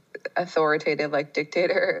authoritative, like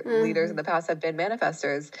dictator leaders in the past have been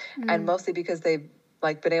manifestors, and mostly because they've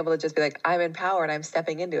like been able to just be like, I'm in power and I'm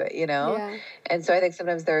stepping into it, And so I think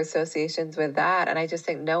sometimes there are associations with that. And I just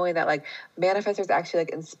think knowing that like manifestors actually like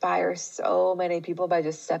inspire so many people by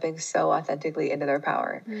just stepping so authentically into their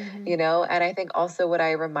power, And I think also what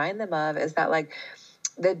I remind them of is that like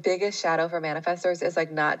the biggest shadow for manifestors is like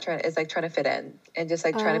trying to fit in and just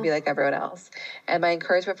like trying to be like everyone else. And my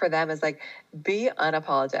encouragement for them is like, be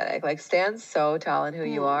unapologetic, like stand so tall in who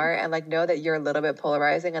you are, and like know that you're a little bit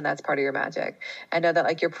polarizing and that's part of your magic. And know that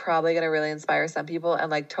like you're probably going to really inspire some people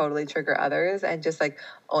and like totally trigger others, and just like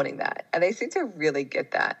owning that. And they seem to really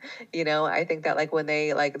get that. I think that like when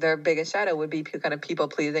they like their biggest shadow would be kind of people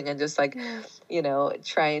pleasing and just like,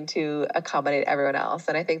 trying to accommodate everyone else.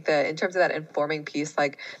 And I think that in terms of that informing piece,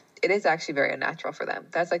 like it is actually very unnatural for them.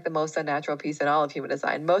 That's like the most unnatural piece in all of human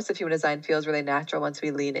design. Most of human design feels really natural once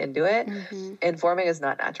we lean into it. Informing is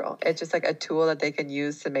not natural. It's just like a tool that they can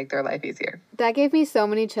use to make their life easier. That gave me so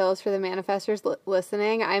many chills for the manifestors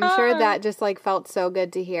listening. I'm sure that just like felt so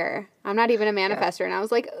good to hear. I'm not even a manifestor, and I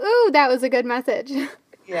was like, ooh, that was a good message.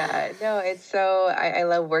 Yeah, no, it's so, I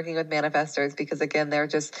love working with manifestors because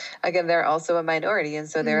they're also a minority. And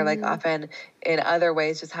so they're like often in other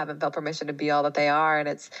ways just haven't felt permission to be all that they are.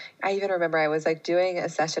 And I even remember I was like doing a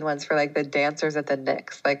session once for like the dancers at the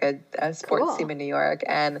Knicks, like a sports team in New York.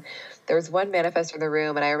 And there was one manifestor in the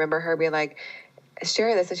room, and I remember her being like,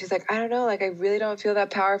 sharing this, and she's like, I don't know, like I really don't feel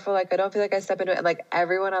that powerful, like I don't feel like I step into it. And like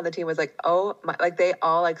everyone on the team was like, oh my, like they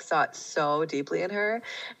all like saw it so deeply in her.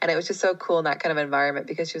 And it was just so cool in that kind of environment,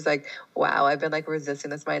 because she was like, wow, I've been like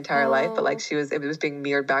resisting this my entire life, but like it was being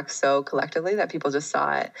mirrored back so collectively that people just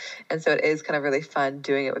saw it. And so it is kind of really fun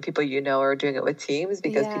doing it with people or doing it with teams,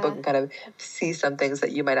 because people can kind of see some things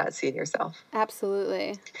that you might not see in yourself.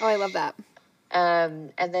 Absolutely. Oh, I love that.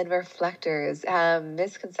 And then reflectors,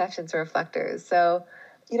 misconceptions for reflectors. So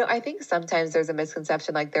I think sometimes there's a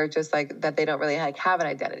misconception, like they're just like that they don't really like have an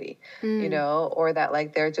identity, or that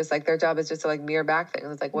like they're just like their job is just to like mirror back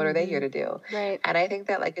things. It's like, what are they here to do? Right. And I think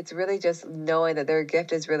that like it's really just knowing that their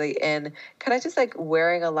gift is really in kind of just like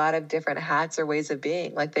wearing a lot of different hats or ways of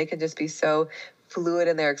being. Like they can just be so fluid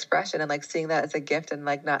in their expression and like seeing that as a gift and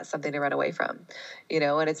like not something to run away from,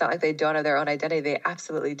 and it's not like they don't have their own identity. They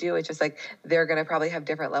absolutely do. It's just like they're going to probably have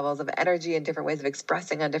different levels of energy and different ways of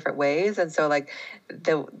expressing on different ways. And so like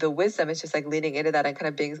the wisdom is just like leaning into that and kind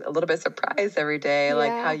of being a little bit surprised every day,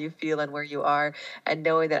 like how you feel and where you are, and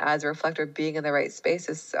knowing that as a reflector, being in the right space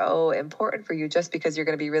is so important for you, just because you're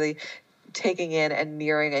going to be really taking in and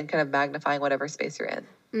mirroring and kind of magnifying whatever space you're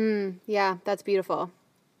in. Yeah, that's beautiful.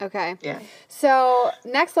 Okay. Yeah. So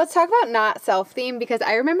next, let's talk about not self-theme, because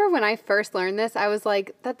I remember when I first learned this, I was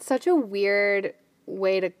like, that's such a weird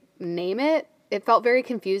way to name it. It felt very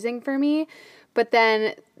confusing for me. But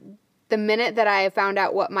then the minute that I found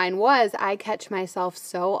out what mine was, I catch myself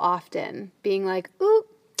so often being like, ooh,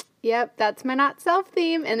 yep, that's my not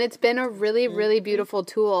self-theme. And it's been a really, really beautiful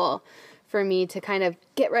tool for me to kind of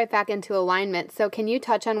get right back into alignment. So can you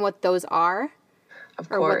touch on what those are? Of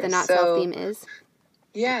course. Or what the not self-theme is?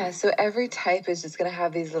 Yeah, so every type is just going to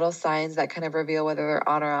have these little signs that kind of reveal whether they're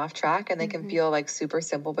on or off track, and they can feel like super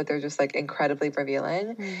simple, but they're just like incredibly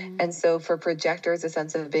revealing. And so for projectors, a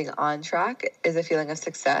sense of being on track is a feeling of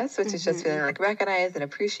success, which is just feeling like recognized and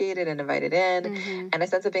appreciated and invited in. And a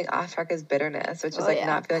sense of being off track is bitterness, which is like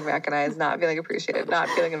not feeling recognized, not feeling appreciated, not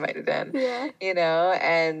feeling invited in,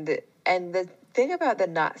 and the thing about the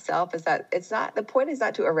not self is that the point is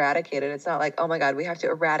not to eradicate it. It's not like, oh my God, we have to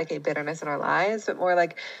eradicate bitterness in our lives, but more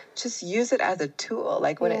like just use it as a tool.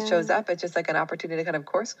 Like when it shows up, it's just like an opportunity to kind of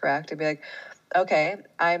course correct and be like, okay,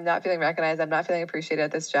 I'm not feeling recognized. I'm not feeling appreciated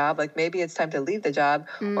at this job. Like maybe it's time to leave the job,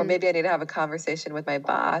 or maybe I need to have a conversation with my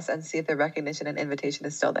boss and see if the recognition and invitation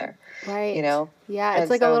is still there. Right. Yeah. It's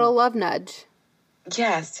like a little love nudge.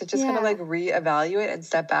 Yes. To just kind of like reevaluate and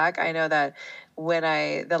step back. I know that when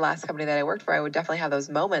the last company that I worked for, I would definitely have those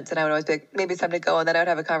moments, and I would always be like, maybe it's time to go. And then I would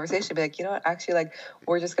have a conversation and be like, you know what, actually, like,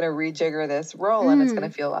 we're just going to rejigger this role and it's going to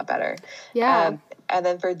feel a lot better. Yeah. And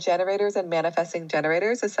then for generators and manifesting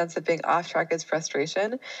generators, a sense of being off track is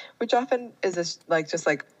frustration, which often is just like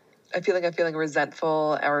a feeling of feeling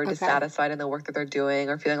resentful or dissatisfied in the work that they're doing,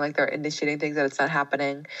 or feeling like they're initiating things that it's not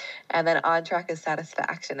happening. And then on track is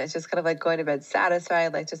satisfaction. It's just kind of like going to bed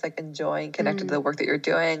satisfied, like just like enjoying, connected to the work that you're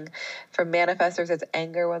doing. For manifestors, it's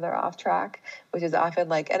anger when they're off track, which is often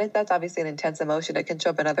like, and that's obviously an intense emotion. It can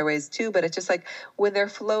show up in other ways too, but it's just like when their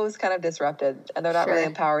flow is kind of disrupted and they're not really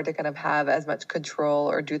empowered to kind of have as much control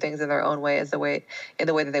or do things in their own way in the way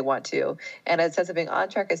that they want to. And a sense of being on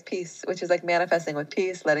track is peace, which is like manifesting with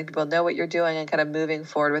peace, letting people know what you're doing and kind of moving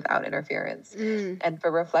forward without interference. And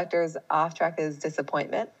for reflectors, off track is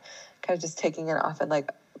disappointment, kind of just taking it off and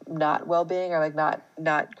like not well-being or like not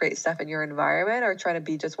great stuff in your environment, or trying to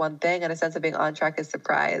be just one thing. And a sense of being on track is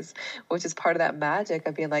surprise, which is part of that magic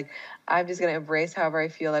of being like, I'm just going to embrace however I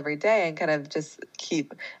feel every day and kind of just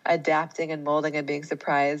keep adapting and molding and being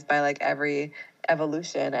surprised by like every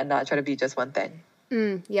evolution and not try to be just one thing.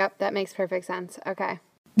 Yep, that makes perfect sense. Okay.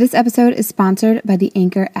 This episode is sponsored by the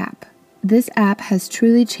Anchor app. This app has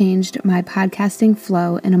truly changed my podcasting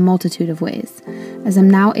flow in a multitude of ways, as I'm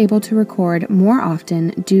now able to record more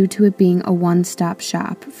often due to it being a one-stop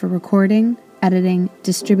shop for recording, editing,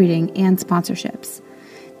 distributing, and sponsorships.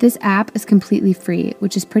 This app is completely free,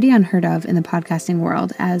 which is pretty unheard of in the podcasting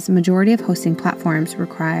world, as majority of hosting platforms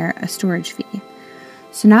require a storage fee.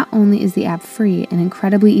 So not only is the app free and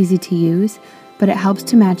incredibly easy to use, but it helps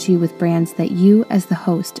to match you with brands that you as the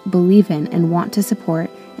host believe in and want to support,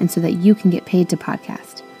 and so that you can get paid to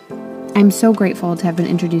podcast. I'm so grateful to have been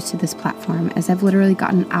introduced to this platform, as I've literally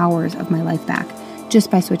gotten hours of my life back just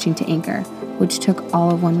by switching to Anchor, which took all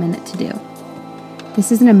of 1 minute to do.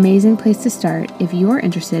 This is an amazing place to start if you're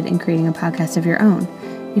interested in creating a podcast of your own.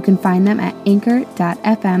 You can find them at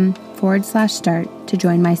anchor.fm/start to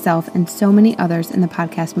join myself and so many others in the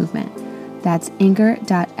podcast movement. That's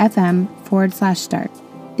anchor.fm/start.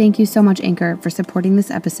 Thank you so much, Anchor, for supporting this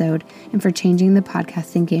episode and for changing the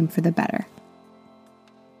podcasting game for the better.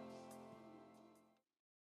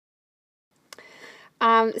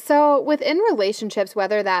 So within relationships,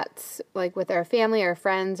 whether that's like with our family or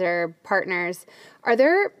friends or partners, are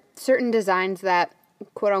there certain designs that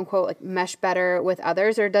quote unquote like mesh better with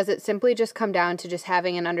others, or does it simply just come down to just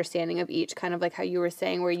having an understanding of each, kind of like how you were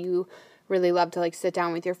saying, where you really love to like sit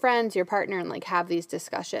down with your friends, your partner, and like have these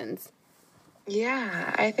discussions?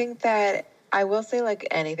 Yeah, I think that I will say, like,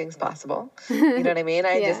 anything's possible. You know what I mean?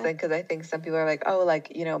 I just think, because I think some people are like, oh,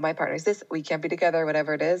 like, you know, my partner's this, we can't be together,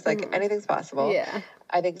 whatever it is. Like, anything's possible. Yeah.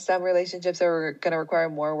 I think some relationships are going to require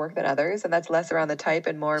more work than others, and that's less around the type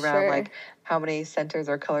and more around, like, how many centers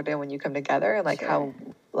are colored in when you come together, and, like, how,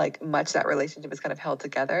 like, much that relationship is kind of held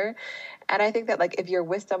together. And I think that, like, if you're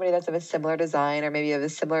with somebody that's of a similar design or maybe of a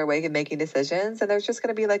similar way of making decisions, then there's just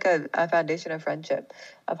going to be, like, a foundation of friendship,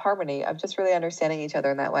 of harmony, of just really understanding each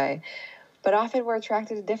other in that way. But often we're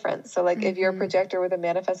attracted to difference. So, like, if you're a projector with a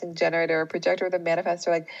manifesting generator, or a projector with a manifestor,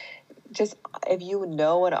 like, just if you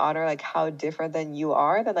know and honor, like, how different than you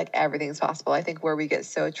are, then, like, everything's possible. I think where we get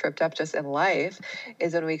so tripped up just in life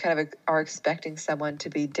is when we kind of are expecting someone to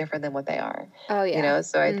be different than what they are. Oh, yeah. You know,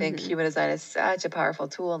 so I think human design is such a powerful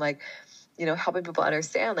tool. And, like, you know, helping people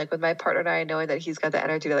understand, like, with my partner and I, knowing that he's got the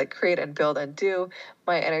energy to, like, create and build and do,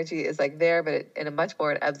 my energy is, like, there, but in a much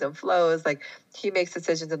more ebbs and flows. Like, he makes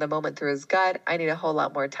decisions in the moment through his gut. I need a whole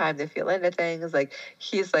lot more time to feel into things. Like,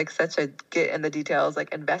 he's, like, such a get in the details,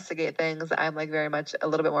 like, investigate things. I'm, like, very much a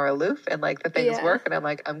little bit more aloof, and, like, the things work, and I'm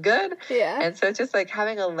like, I'm good. And so it's just, like,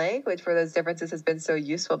 having a language for those differences has been so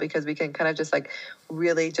useful, because we can kind of just, like,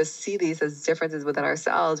 really just see these as differences within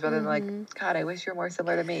ourselves, rather than, like, God, I wish you were more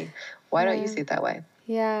similar to me. Why don't you see it that way?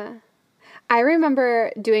 Yeah. I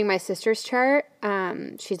remember doing my sister's chart.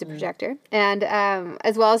 She's a projector, and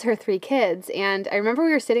as well as her 3 kids. And I remember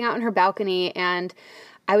we were sitting out on her balcony, and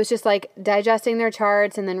I was just, like, digesting their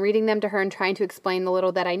charts and then reading them to her and trying to explain the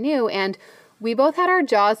little that I knew. And we both had our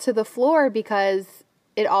jaws to the floor, because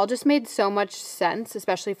it all just made so much sense,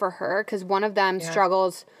 especially for her, because one of them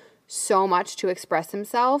struggles so much to express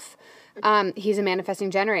himself. He's a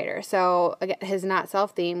manifesting generator. So again, his not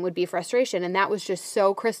self theme would be frustration. And that was just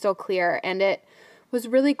so crystal clear. And it was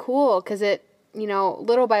really cool, because it, you know,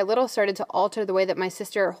 little by little started to alter the way that my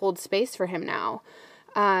sister holds space for him now.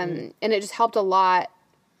 And it just helped a lot,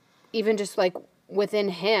 even just, like, within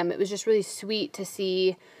him. It was just really sweet to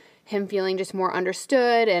see him feeling just more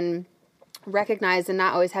understood and recognized, and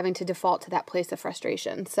not always having to default to that place of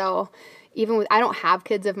frustration. So even with, I don't have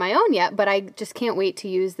kids of my own yet, but I just can't wait to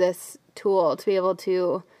use this tool to be able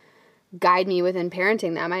to guide me within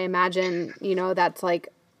parenting them. I imagine, you know, that's, like,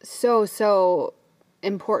 so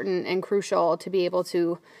important and crucial to be able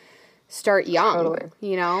to start young,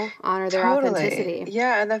 you know, honor their authenticity.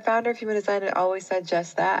 Yeah, and the founder of Human Design had always said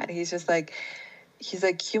just that. He's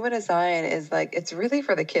like, human design is, like, it's really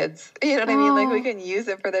for the kids. You know what I mean? Like, we can use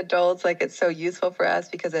it for the adults. Like, it's so useful for us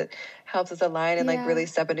because it helps us align and, like, really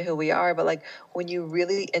step into who we are. But, like, when you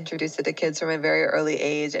really introduce it to kids from a very early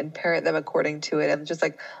age and parent them according to it and just,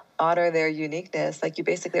 like, honor their uniqueness, like, you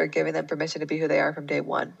basically are giving them permission to be who they are from day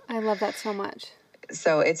one. I love that so much.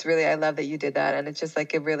 So it's really, I love that you did that. And it's just,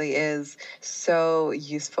 like, it really is so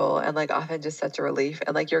useful and, like, often just such a relief.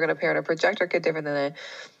 And, like, you're going to parent a projector kid different than a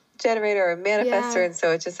generator or a manifestor, and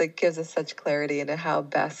so it just, like, gives us such clarity into how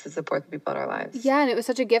best to support the people in our lives. Yeah, and it was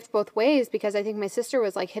such a gift both ways, because I think my sister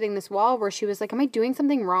was, like, hitting this wall where she was like, am I doing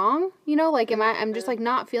something wrong? You know, like, I'm just, like,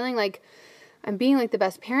 not feeling like I'm being, like, the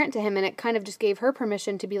best parent to him, and it kind of just gave her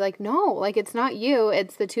permission to be like, no, like, it's not you,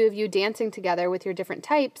 it's the two of you dancing together with your different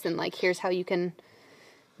types, and, like, here's how you can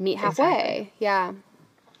meet halfway. Yeah.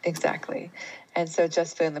 Exactly. And so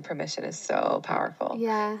just feeling the permission is so powerful.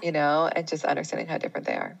 Yeah. You know, and just understanding how different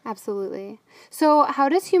they are. Absolutely. So how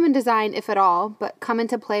does human design, if at all, but come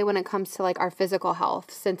into play when it comes to, like, our physical health,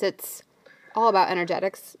 since it's all about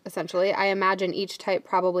energetics, essentially? I imagine each type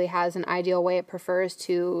probably has an ideal way it prefers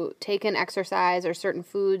to take in exercise or certain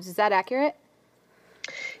foods. Is that accurate?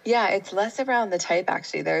 Yeah, it's less around the type,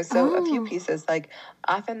 actually. There's a few pieces. Like,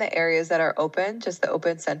 often the areas that are open, just the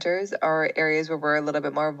open centers, are areas where we're a little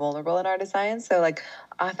bit more vulnerable in our design. So, like,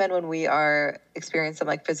 often when we are experiencing some,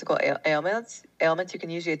 like, physical ailments, you can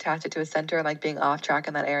usually attach it to a center and, like, being off track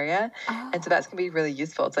in that area. And so that's going to be really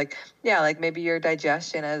useful. It's like, yeah, like, maybe your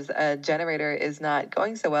digestion as a generator is not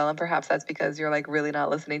going so well, and perhaps that's because you're, like, really not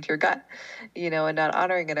listening to your gut, you know, and not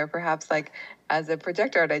honoring it. Or perhaps, like, as a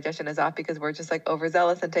projector, our digestion is off because we're just, like,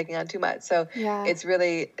 overzealous and taking on too much. So it's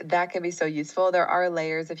really, that can be so useful. There are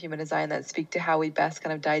layers of human design that speak to how we best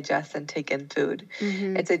kind of digest and take in food.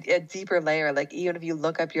 It's a deeper layer. Like, even if you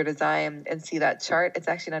look up your design and see that chart, it's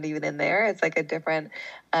actually not even in there. It's, like, a different.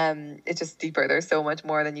 It's just deeper. There's so much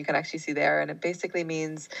more than you can actually see there. And it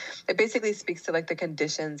basically speaks to like the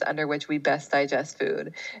conditions under which we best digest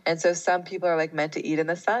food. And so some people are like meant to eat in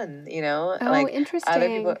the sun, you know, Oh, like interesting. other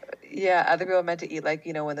people are meant to eat like,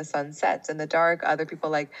 you know, when the sun sets in the dark. Other people,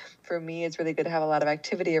 like for me, it's really good to have a lot of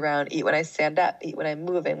activity around, eat when I stand up, eat when I'm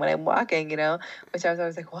moving, when I'm walking, you know, which I was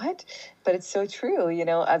always like, what? But it's so true. You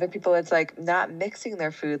know, other people, it's like not mixing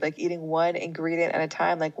their food, like eating one ingredient at a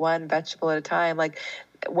time, like one vegetable at a time, like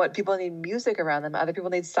what people need music around them. Other people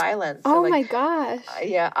need silence. Oh so, like, my gosh.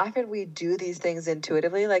 yeah, often we do these things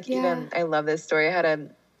intuitively. Like even, I love this story. I had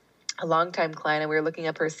a longtime client and we were looking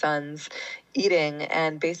up her son's eating,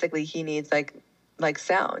 and basically he needs like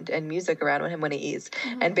sound and music around him when he eats.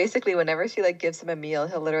 And basically whenever she like gives him a meal,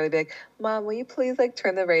 he'll literally be like, Mom, will you please like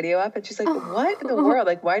turn the radio up? And she's like, what in the world?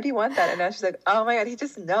 Like, why do you want that? And now she's like, oh my God, he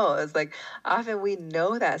just knows. Like often we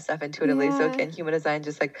know that stuff intuitively. So again, human design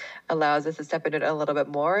just like allows us to step into it a little bit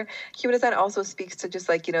more. Human design also speaks to just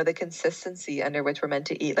like, you know, the consistency under which we're meant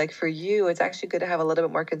to eat. Like for you, it's actually good to have a little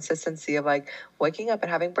bit more consistency of like waking up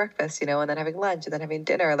and having breakfast, you know, and then having lunch and then having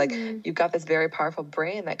dinner. Like you've got this very powerful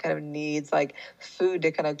brain that kind of needs like food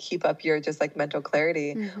to kind of keep up your just like mental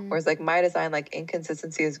clarity. Whereas like my design, like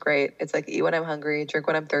inconsistency is great. It's like eat when I'm hungry, drink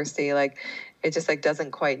when I'm thirsty. Like it just like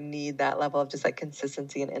doesn't quite need that level of just like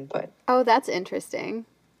consistency and input. Oh, that's interesting.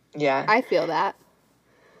 Yeah. I feel that.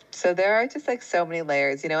 So there are just like so many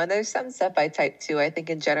layers, you know, and there's some stuff by type too. I think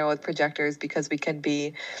in general with projectors, because we can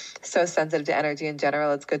be so sensitive to energy in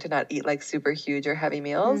general, it's good to not eat like super huge or heavy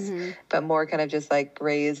meals, but more kind of just like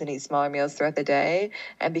graze and eat smaller meals throughout the day.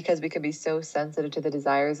 And because we can be so sensitive to the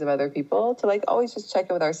desires of other people, to like always just check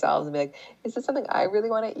in with ourselves and be like, is this something I really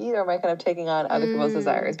want to eat, or am I kind of taking on other people's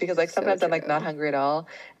desires? Because like sometimes I'm like not hungry at all, and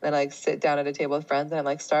then I like sit down at a table with friends and I'm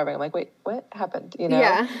like starving. I'm like, wait, what happened? You know?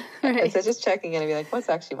 Yeah. Right. And so just checking in and be like, what's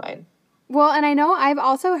actually mine? Well, and I know I've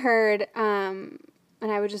also heard, and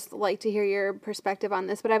I would just like to hear your perspective on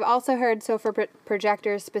this, but I've also heard, so for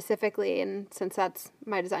projectors specifically, and since that's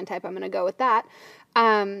my design type, I'm going to go with that,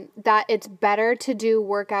 that it's better to do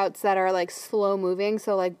workouts that are like slow moving,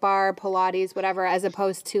 so like bar, Pilates, whatever, as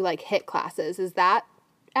opposed to like HIIT classes. Is that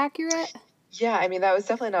accurate? Yeah, I mean, that was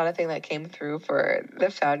definitely not a thing that came through for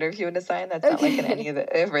the founder of Human Design. That's not like in any of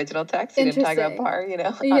the original texts. He didn't talk about bar, you know,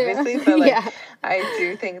 obviously. But like, I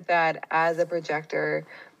do think that as a projector,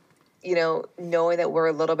 you know, knowing that we're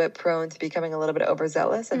a little bit prone to becoming a little bit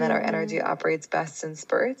overzealous and that our energy operates best in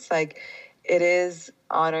spurts, like it is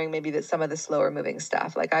honoring maybe that some of the slower moving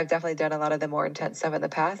stuff. Like I've definitely done a lot of the more intense stuff in the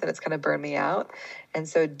past and it's kind of burned me out. And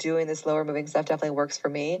so doing the slower moving stuff definitely works for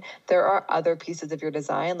me. There are other pieces of your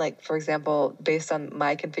design. Like for example, based on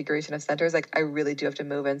my configuration of centers, like I really do have to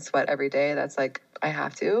move and sweat every day. That's like, I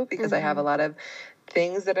have to, because I have a lot of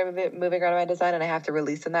things that are moving around my design and I have to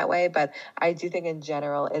release in that way. But I do think in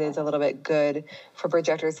general, it is a little bit good for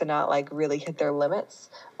projectors to not like really hit their limits.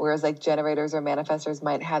 Whereas like generators or manifestors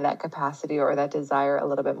might have that capacity or that desire a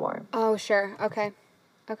little bit more. Oh, sure. Okay.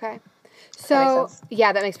 So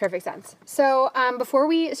yeah, that makes perfect sense. So before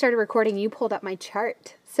we started recording, you pulled up my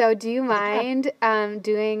chart. So do you mind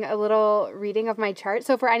doing a little reading of my chart?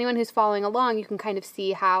 So for anyone who's following along, you can kind of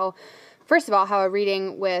see how, first of all, how a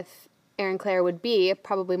reading with Erin Claire would be,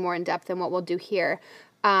 probably more in depth than what we'll do here.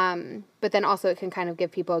 But then also it can kind of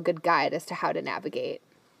give people a good guide as to how to navigate.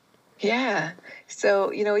 Yeah.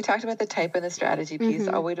 So, you know, we talked about the type and the strategy piece.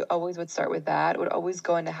 Always would start with that. Would always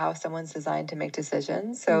go into how someone's designed to make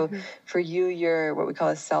decisions. So for you, you're what we call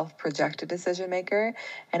a self-projected decision maker.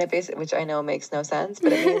 And it basically, which I know makes no sense,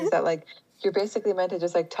 but it means that like you're basically meant to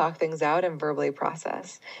just like talk things out and verbally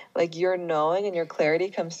process. Like your knowing and your clarity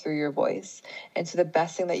comes through your voice. And so the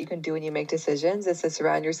best thing that you can do when you make decisions is to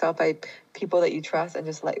surround yourself by people that you trust and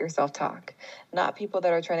just let yourself talk. Not people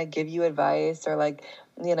that are trying to give you advice or like,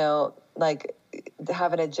 you know, like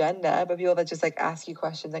have an agenda, but people that just like ask you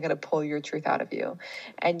questions and kind of pull your truth out of you.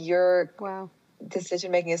 And your decision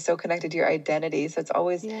making is so connected to your identity. So it's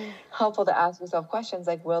always helpful to ask yourself questions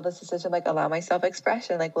like, will this decision like allow my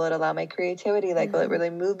self-expression? Like, will it allow my creativity? Like, will it really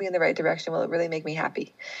move me in the right direction? Will it really make me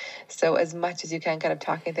happy? So as much as you can, kind of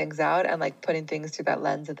talking things out and like putting things through that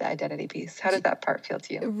lens of the identity piece. How does that part feel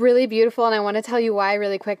to you? Really beautiful. And I want to tell you why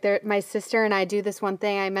really quick. My sister and I do this one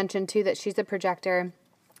thing. I mentioned too that she's a projector.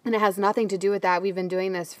 And it has nothing to do with that. We've been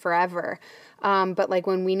doing this forever. But like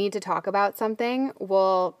when we need to talk about something,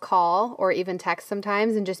 we'll call or even text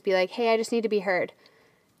sometimes and just be like, hey, I just need to be heard.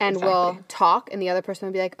 And we'll talk and the other person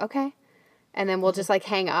will be like, okay. And then we'll just like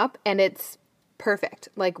hang up and it's perfect.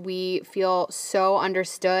 Like we feel so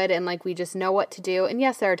understood and like we just know what to do. And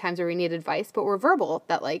yes, there are times where we need advice, but we're verbal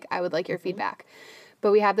that like, I would like your feedback.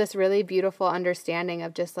 But we have this really beautiful understanding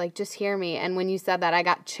of just like, just hear me. And when you said that, I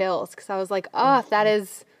got chills because I was like, oh, that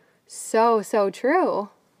is so, so true.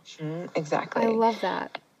 Exactly. I love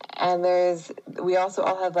that. And we also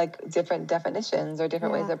all have like different definitions or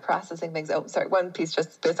different ways of processing things. Oh, sorry, one piece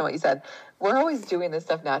just based on what you said. We're always doing this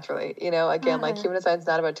stuff naturally. You know, again, like human design is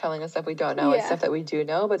not about telling us stuff we don't know. It's stuff that we do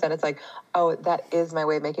know, but then it's like, oh, that is my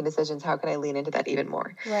way of making decisions. How can I lean into that even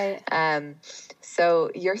more? Right.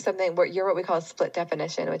 So you're what we call a split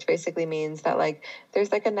definition, which basically means that like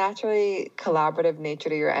there's like a naturally collaborative nature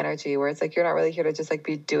to your energy where it's like you're not really here to just like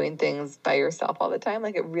be doing things by yourself all the time.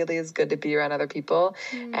 Like it really is good to be around other people.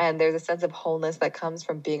 And there's a sense of wholeness that comes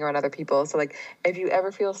from being around other people. So like if you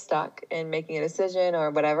ever feel stuck in making a decision or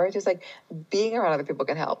whatever, just like being around other people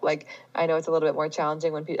can help. Like I know it's a little bit more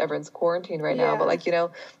challenging when everyone's quarantined right now, but like, you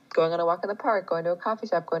know, going on a walk in the park, going to a coffee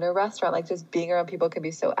shop, going to a restaurant, like just being around people can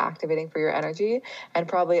be so activating for your energy and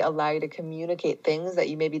probably allow you to communicate things that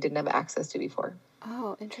you maybe didn't have access to before.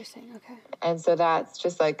 Oh, interesting. Okay. And so that's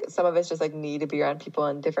just like, some of it's just like need to be around people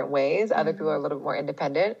in different ways. Other people are a little bit more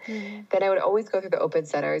independent. Then I would always go through the open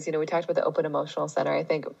centers. You know, we talked about the open emotional center. I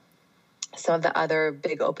think some of the other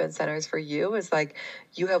big open centers for you is like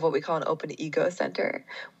you have what we call an open ego center,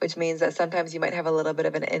 which means that sometimes you might have a little bit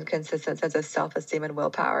of an inconsistent sense of self-esteem and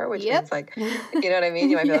willpower, which means like, you know what I mean?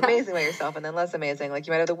 You might feel amazing about yourself and then less amazing. Like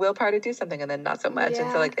you might have the willpower to do something and then not so much. And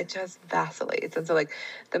so like it just vacillates. And so like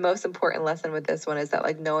the most important lesson with this one is that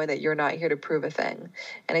like knowing that you're not here to prove a thing.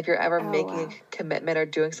 And if you're ever making a commitment or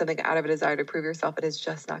doing something out of a desire to prove yourself, it is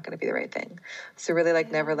just not going to be the right thing. So really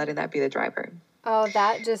like never letting that be the driver. Oh,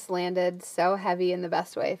 that just landed so heavy in the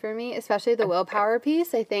best way for me, especially the willpower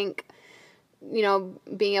piece. I think, you know,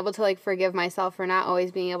 being able to like forgive myself for not always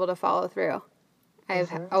being able to follow through. I've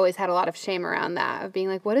always had a lot of shame around that of being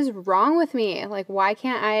like, what is wrong with me? Like, why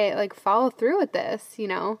can't I like follow through with this, you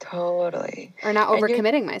know? Totally. Or not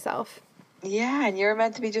overcommitting myself. Yeah, and you're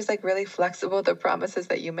meant to be just like really flexible with the promises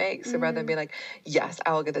that you make. So rather than being like, yes,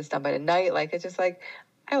 I will get this done by tonight, like it's just like,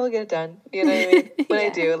 I will get it done. You know what I mean? When I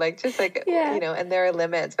do, like, just like, you know, and there are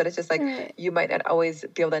limits, but it's just like, you might not always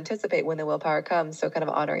be able to anticipate when the willpower comes. So kind of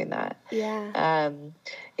honoring that. Yeah.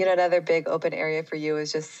 You know, another big open area for you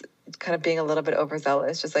is just kind of being a little bit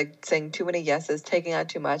overzealous, just like saying too many yeses, taking on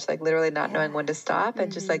too much, like literally not knowing when to stop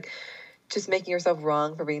and just making yourself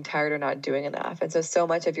wrong for being tired or not doing enough. And so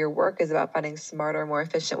much of your work is about finding smarter, more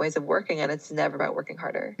efficient ways of working, and it's never about working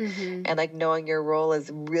harder. And like knowing your role is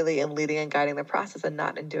really in leading and guiding the process and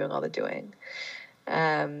not in doing all the doing.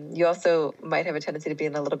 You also might have a tendency to be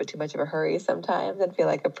in a little bit too much of a hurry sometimes and feel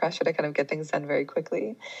like a pressure to kind of get things done very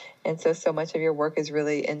quickly. And so much of your work is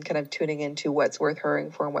really in kind of tuning into what's worth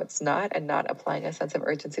hurrying for and what's not, and not applying a sense of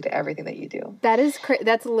urgency to everything that you do. That is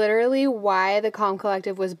that's literally why the Calm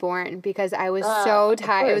Collective was born, because I was so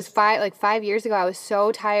tired. It was 5 years ago. I was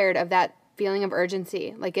so tired of that feeling of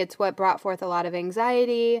urgency. Like it's what brought forth a lot of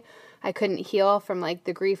anxiety. I couldn't heal from like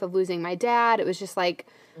the grief of losing my dad. It was just like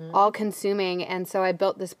all consuming. And so I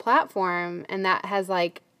built this platform, and that has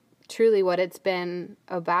like truly what it's been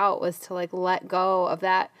about, was to like let go of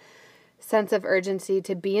that sense of urgency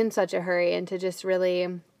to be in such a hurry and to just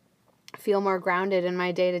really feel more grounded in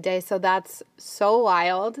my day to day. So that's so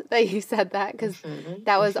wild that you said that, because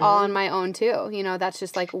that was all on my own too. You know, that's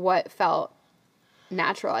just like what felt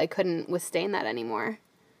natural. I couldn't withstand that anymore.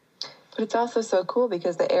 But it's also so cool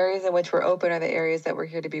because the areas in which we're open are the areas that we're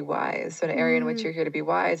here to be wise. So an area in which you're here to be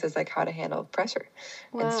wise is like how to handle pressure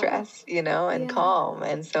and stress, you know, and calm.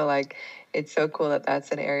 And so like, it's so cool that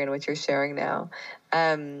that's an area in which you're sharing now.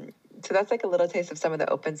 So that's like a little taste of some of the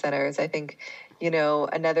open centers. I think, you know,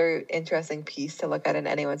 another interesting piece to look at in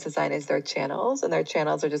anyone's design is their channels, and their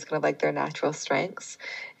channels are just kind of like their natural strengths.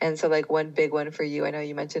 And so like one big one for you, I know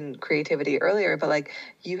you mentioned creativity earlier, but like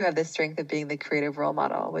you have this strength of being the creative role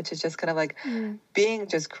model, which is just kind of like being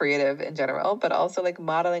just creative in general, but also like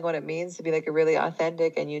modeling what it means to be like a really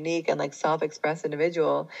authentic and unique and like self-expressed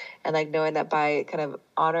individual. And like knowing that by kind of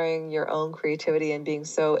honoring your own creativity and being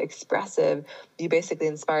so expressive, you basically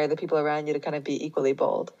inspire the people around you to kind of be equally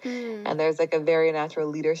bold. And there's like a very natural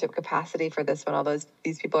leadership capacity for this one, although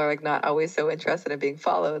these people are like not always so interested in being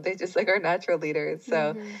followed. They just like are natural leaders.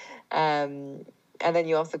 So and then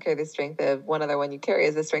you also carry the strength of, one other one you carry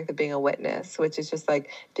is the strength of being a witness, which is just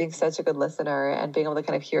like being such a good listener and being able to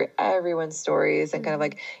kind of hear everyone's stories and kind of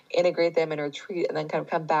like integrate them and retreat and then kind of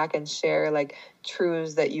come back and share like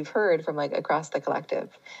truths that you've heard from like across the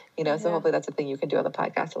collective, you know. So hopefully that's a thing you can do on the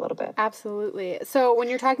podcast a little bit. Absolutely. So when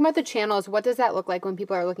you're talking about the channels, what does that look like when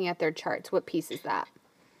people are looking at their charts? What piece is that?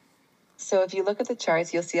 So if you look at the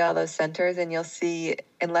charts, you'll see all those centers, and you'll see,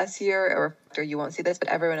 unless you're a reflector, you won't see this, but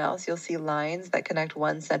everyone else, you'll see lines that connect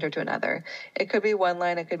one center to another. It could be one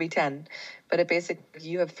line, it could be 10, but it basically,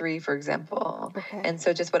 you have 3, for example. Okay. And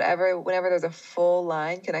so just whenever there's a full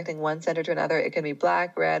line connecting one center to another, it can be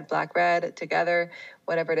black, red, together,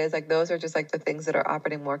 whatever it is. Like those are just like the things that are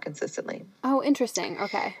operating more consistently. Oh, interesting.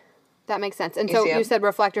 Okay. That makes sense. And You so see 'em? you said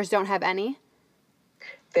reflectors don't have any?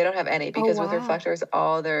 They don't have any, because with wow. reflectors,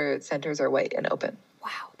 all their centers are white and open.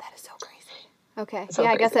 Wow, that is so crazy. Okay. So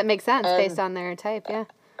I guess crazy. that makes sense based on their type. Yeah.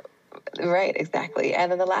 Right, exactly. And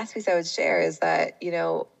then the last piece I would share is that,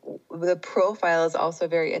 the profile is also a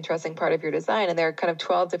very interesting part of your design. And there are kind of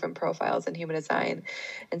 12 different profiles in human design.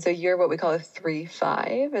 And so you're what we call a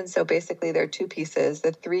 3-5. And so basically there are 2 pieces.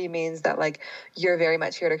 The 3 means that like you're very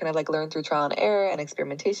much here to kind of like learn through trial and error and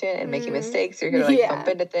experimentation and making mistakes. You're here to like bump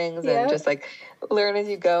into things and just like learn as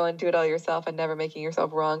you go and do it all yourself and never making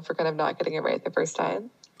yourself wrong for kind of not getting it right the first time.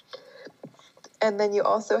 And then you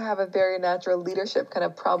also have a very natural leadership kind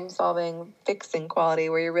of problem-solving, fixing quality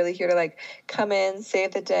where you're really here to like come in,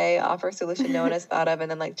 save the day, offer a solution no one has thought of, and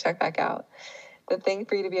then like check back out. The thing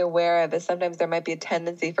for you to be aware of is sometimes there might be a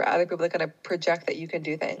tendency for other people to kind of project that you can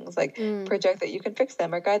do things, like project that you can fix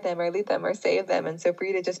them or guide them or lead them or save them. And so for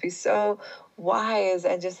you to just be so wise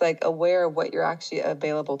and just like aware of what you're actually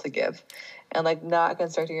available to give. And like not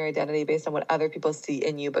constructing your identity based on what other people see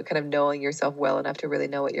in you, but kind of knowing yourself well enough to really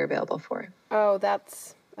know what you're available for. Oh,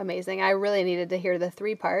 that's amazing. I really needed to hear the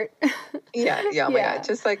 3 part. Yeah. Oh my God.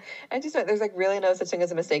 Just like, and just there's like really no such thing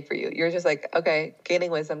as a mistake for you. You're just like, okay,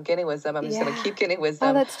 gaining wisdom. I'm just going to keep gaining wisdom.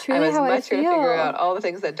 Oh, that's truly I'm how as much I here to feel. figure out all the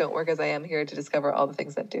things that don't work as I am here to discover all the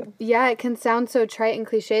things that do. Yeah, it can sound so trite and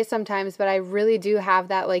cliche sometimes, but I really do have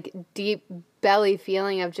that like deep belly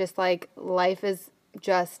feeling of just like life is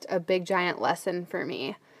just a big giant lesson for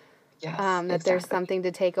me. Yes, that there's something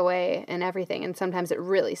to take away in everything, and sometimes it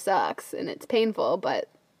really sucks and it's painful, but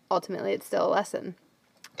ultimately it's still a lesson.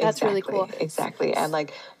 That's really cool. Exactly. And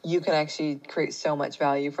like you can actually create so much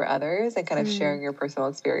value for others and kind of sharing your personal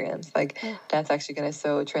experience. Like that's actually going to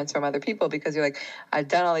so transform other people because you're like, I've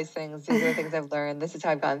done all these things. These are the things I've learned. This is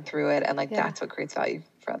how I've gone through it. And like that's what creates value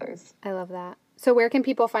for others. I love that. So where can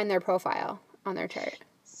people find their profile on their chart?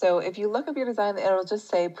 So if you look up your design, it'll just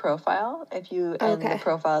say profile. And the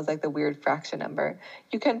profile is like the weird fraction number.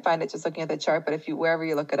 You can find it just looking at the chart, but wherever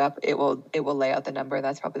you look it up, it will lay out the number, and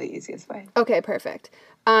that's probably the easiest way. Okay, perfect.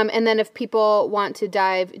 And then if people want to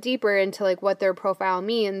dive deeper into like what their profile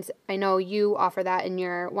means, I know you offer that in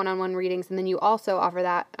your one-on-one readings, and then you also offer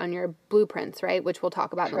that on your blueprints, right? Which we'll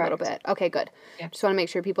talk about in a little bit. Okay, good. Yeah. Just want to make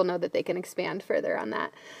sure people know that they can expand further on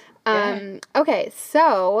that. Okay,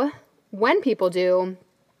 so when people do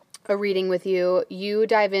a reading with you, you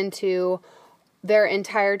dive into their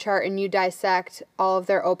entire chart and you dissect all of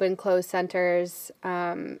their open closed centers,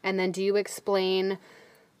 and then do you explain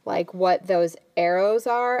like what those arrows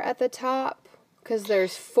are at the top, because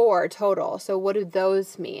there's 4 total, so what do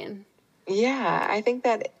those mean? I think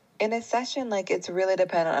that in a session, like it's really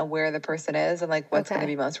dependent on where the person is and like what's going to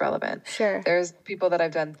be most relevant. Sure. There's people that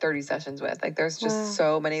I've done 30 sessions with. Like there's just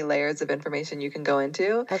so many layers of information you can go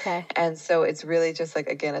into. Okay. And so it's really just like,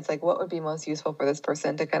 again, it's like what would be most useful for this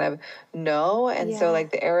person to kind of know. And so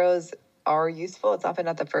like the arrows are useful. It's often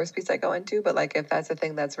not the first piece I go into, but like if that's a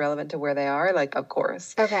thing that's relevant to where they are, like of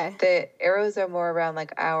course. Okay. The arrows are more around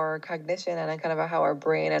like our cognition and kind of how our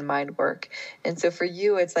brain and mind work. And so for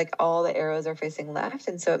you, it's like all the arrows are facing left.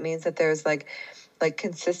 And so it means that there's like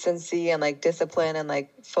consistency and like discipline and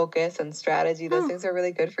like focus and strategy. Those things are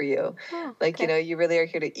really good for you. You really are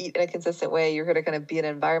here to eat in a consistent way. You're here to kind of be in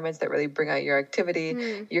environments that really bring out your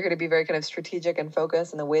activity. You're here to be very kind of strategic and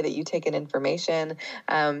focused in the way that you take in information,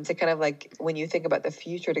 to kind of like when you think about the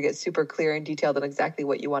future, to get super clear and detailed on exactly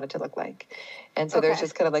what you want it to look like. And so there's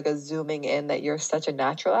just kind of like a zooming in that you're such a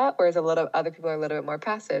natural at, whereas a lot of other people are a little bit more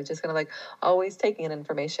passive, just kind of like always taking in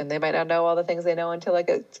information. They might not know all the things they know until like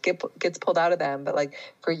it gets pulled out of them. But like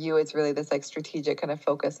for you, it's really this like strategic kind of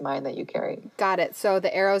focused mind that you carry. Got it. So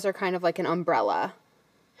the arrows are kind of like an umbrella,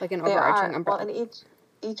 like an overarching umbrella. Well, and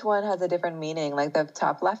each one has a different meaning. Like the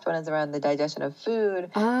top left one is around the digestion of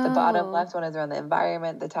food. The bottom left one is around the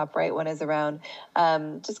environment. The top right one is around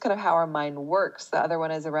just kind of how our mind works. The other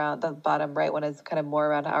one is around, the bottom right one is kind of more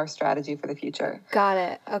around our strategy for the future. Got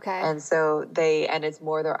it. Okay. And so it's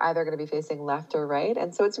more, they're either going to be facing left or right.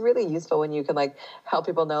 And so it's really useful when you can like help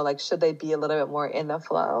people know, like, should they be a little bit more in the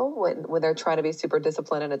flow when they're trying to be super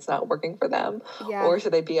disciplined and it's not working for them? Yeah. Or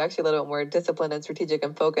should they be actually a little bit more disciplined and strategic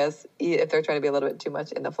and focused if they're trying to be a little bit too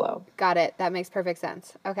much in the flow? Got it. That makes perfect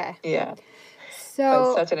sense. Okay. Yeah. So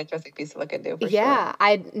it's such an interesting piece to look into. For sure.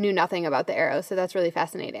 I knew nothing about the arrows, so that's really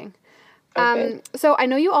fascinating. So I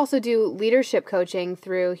know you also do leadership coaching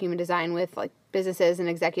through Human Design with like businesses and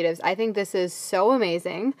executives. I think this is so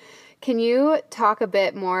amazing. Can you talk a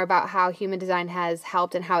bit more about how Human Design has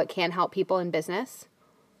helped and how it can help people in business?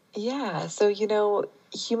 Yeah. So,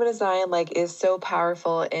 human design is so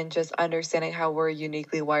powerful in just understanding how we're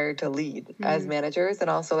uniquely wired to lead as managers, and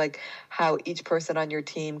also how each person on your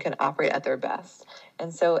team can operate at their best.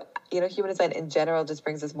 And so, human design in general just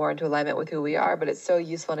brings us more into alignment with who we are, but it's so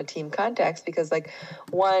useful in a team context because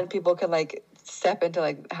one, people can step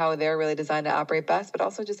into how they're really designed to operate best, but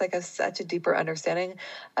also just such a deeper understanding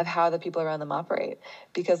of how the people around them operate.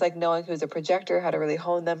 Because knowing who's a projector, how to really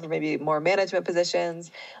hone them for maybe more management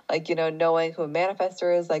positions, knowing who a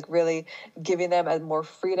manifestor is, really giving them more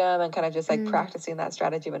freedom and kind of just practicing that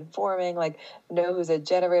strategy of informing, know who's a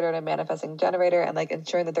generator and a manifesting generator, and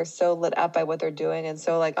ensuring that they're so lit up by what they're doing and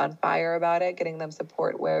so on fire about it, getting them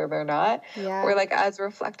support where they're not. Yeah. Or as a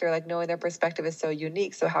reflector, knowing their perspective is so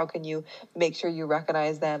unique. So how can you make sure you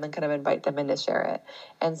recognize them and kind of invite them in to share it?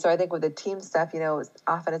 And so I think with the team stuff,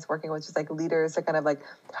 often it's working with just leaders to kind of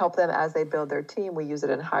help them as they build their team. We use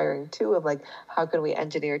it in hiring too, of how can we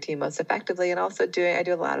engineer a team most effectively, and also I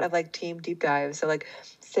do a lot of team deep dives. So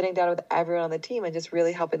sitting down with everyone on the team and just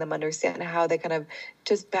really helping them understand how they kind of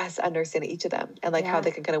just best understand each of them, and how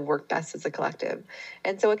they can kind of work best as a collective.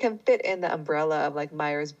 And so it can fit in the umbrella of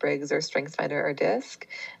Myers-Briggs or StrengthsFinder or DISC.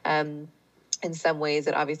 In some ways,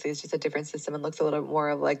 it obviously is just a different system and looks a little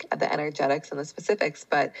more of the energetics and the specifics,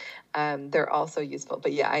 but they're also useful.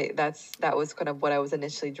 But yeah, that was kind of what I was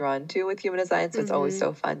initially drawn to with human design. So it's always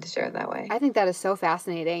so fun to share in that way. I think that is so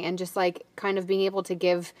fascinating, and just kind of being able to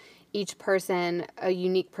give each person a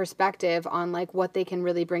unique perspective on what they can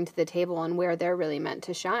really bring to the table and where they're really meant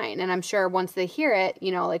to shine. And I'm sure once they hear it,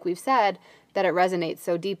 like we've said, that it resonates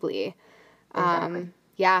so deeply. Exactly.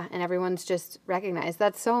 Yeah, and everyone's just recognized.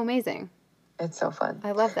 That's so amazing. It's so fun.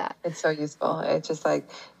 I love that. It's so useful. It's just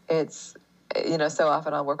it's, so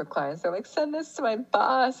often I'll work with clients. They're send this to my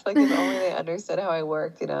boss. If only they understood how I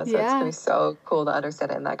worked, so it's going to be so cool to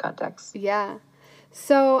understand it in that context. Yeah.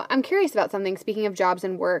 So I'm curious about something. Speaking of jobs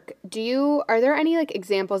and work, are there any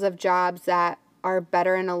examples of jobs that are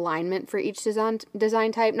better in alignment for each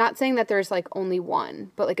design type? Not saying that there's only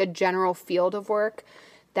one, but a general field of work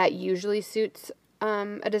that usually suits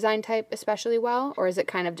a design type especially well, or is it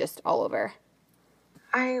kind of just all over?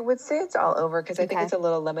 I would say it's all over because I think it's a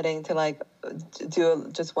little limiting to do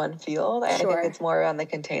just one field. I think it's more around the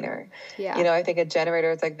container. Yeah. I think a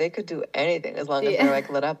generator, it's they could do anything as long as they're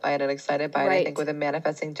lit up by it and excited by it. I think with a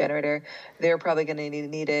manifesting generator, they're probably going to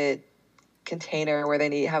need a container where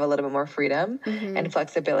they have a little bit more freedom and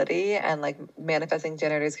flexibility, and manifesting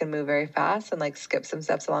generators can move very fast and skip some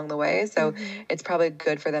steps along the way. So it's probably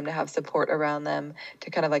good for them to have support around them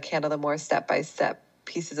to kind of handle the more step-by-step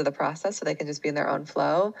pieces of the process so they can just be in their own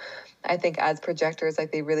flow. I think as projectors,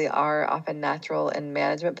 they really are often natural in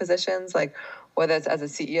management positions, whether it's as a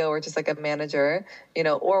CEO or just a manager,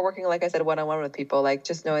 or working, like I said, one-on-one with people,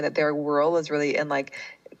 just knowing that their role is really in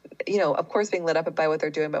of course being lit up by what they're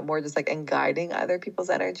doing, but more just in guiding other people's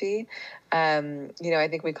energy. I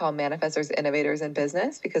think we call manifestors innovators in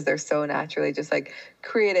business because they're so naturally just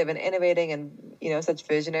creative and innovating and, such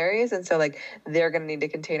visionaries. And so they're going to need a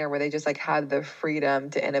container where they just have the freedom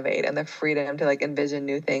to innovate and the freedom to envision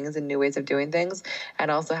new things and new ways of doing things,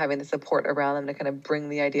 and also having the support around them to kind of bring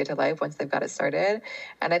the idea to life once they've got it started.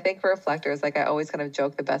 And I think for reflectors, I always kind of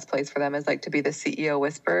joke the best place for them is to be the CEO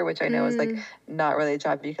whisperer, which I know is not really a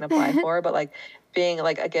job you can apply for, but being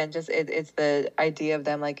again, just it's the idea of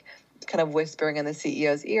them kind of whispering in the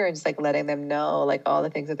CEO's ear and just letting them know all the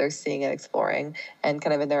things that they're seeing and exploring and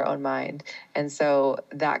kind of in their own mind. And so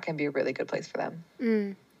that can be a really good place for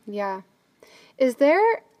them. Yeah. Is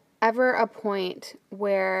there ever a point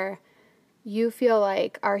where you feel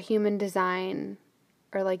our human design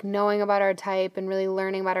or knowing about our type and really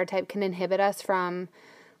learning about our type can inhibit us from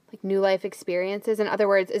new life experiences? In other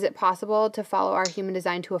words, is it possible to follow our human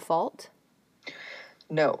design to a fault?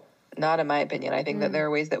 No. Not in my opinion. I think that there are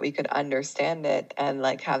ways that we could understand it and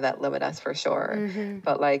have that limit us for sure.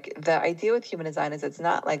 But the idea with human design is it's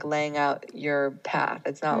not laying out your path.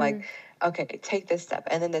 It's not okay, take this step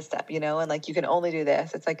and then this step, and you can only do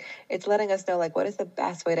this. It's letting us know what is the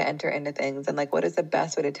best way to enter into things, and what is the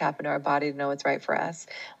best way to tap into our body to know what's right for us.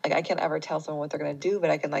 I can't ever tell someone what they're going to do,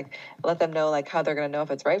 but I can let them know how they're going to know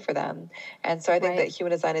if it's right for them. And so I think that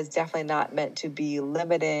human design is definitely not meant to be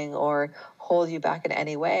limiting or hold you back in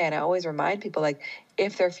any way. And I always remind people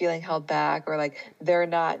if they're feeling held back or like they're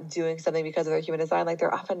not doing something because of their human design, like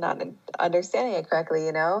they're often not understanding it correctly,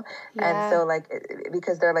 you know? And so like,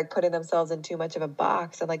 because they're like putting themselves in too much of a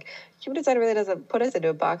box, and like human design really doesn't put us into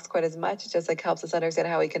a box quite as much. It just like helps us understand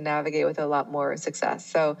how we can navigate with a lot more success.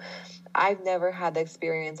 So I've never had the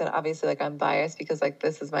experience, and obviously like I'm biased because like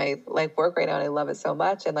this is my like work right now and I love it so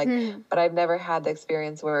much, and like but I've never had the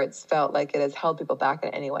experience where it's felt like it has held people back in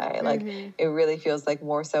any way. Like it really feels like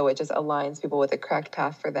more so it just aligns people with the correct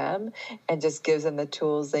path for them and just gives them the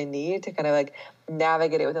tools they need to kind of like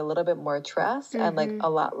navigate it with a little bit more trust and like a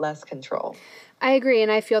lot less control. I agree,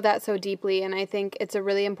 and I feel that so deeply, and I think it's a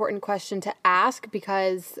really important question to ask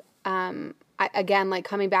because again, like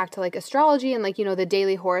coming back to like astrology and like, you know, the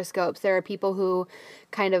daily horoscopes, there are people who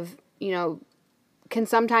kind of, you know, can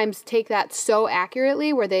sometimes take that so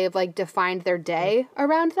accurately where they've like defined their day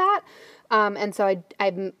around that. And so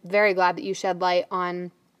I'm very glad that you shed light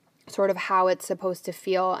on sort of how it's supposed to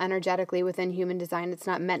feel energetically within human design. It's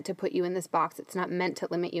not meant to put you in this box. It's not meant to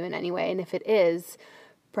limit you in any way. And if it is,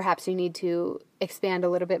 perhaps you need to expand a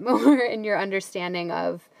little bit more in your understanding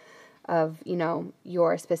of, you know,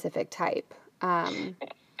 your specific type.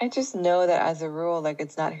 I just know that as a rule, like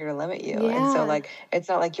it's not here to limit you. And so like, it's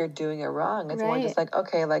not like you're doing it wrong. It's more just like,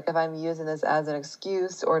 okay, like if I'm using this as an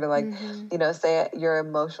excuse or to like, you know, say you're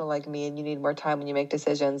emotional like me and you need more time when you make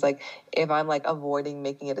decisions. Like if I'm like avoiding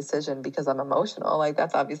making a decision because I'm emotional, like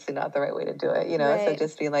that's obviously not the right way to do it, you know? So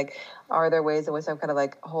just being like, are there ways in which I'm kind of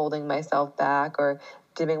like holding myself back or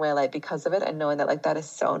dimming my light because of it, and knowing that like that is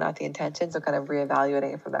so not the intention. So kind of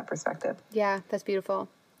reevaluating it from that perspective. Yeah, that's beautiful.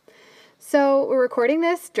 So we're recording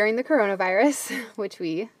this during the coronavirus, which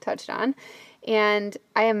we touched on, and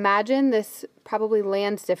I imagine this probably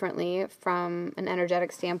lands differently from an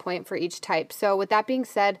energetic standpoint for each type. So with that being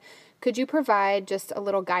said, could you provide just a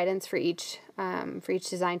little guidance for each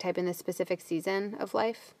design type in this specific season of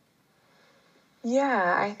life?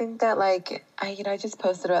 Yeah, I think that like, I just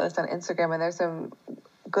posted about this on Instagram and there's some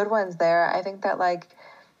good ones there. I think that like,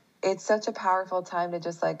 it's such a powerful time to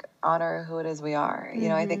just like honor who it is we are. You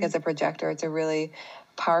know, I think as a projector, it's a really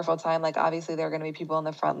powerful time. Like obviously there are going to be people on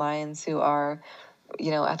the front lines who are,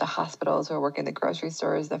 you know, at the hospitals, who are working the grocery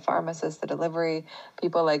stores, the pharmacists, the delivery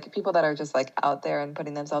people that are just like out there and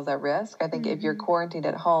putting themselves at risk. I think if you're quarantined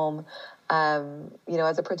at home, you know,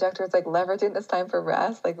 as a projector, it's like leveraging this time for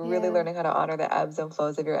rest, like really learning how to honor the ebbs and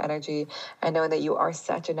flows of your energy and knowing that you are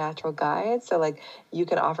such a natural guide. So like you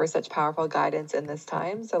can offer such powerful guidance in this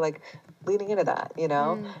time. So like leaning into that, you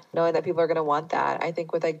know, knowing that people are going to want that. I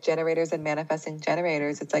think with like generators and manifesting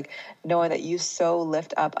generators, it's like knowing that you so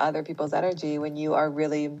lift up other people's energy when you are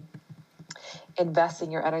really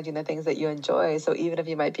investing your energy in the things that you enjoy. So even if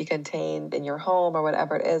you might be contained in your home or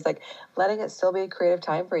whatever it is, like letting it still be a creative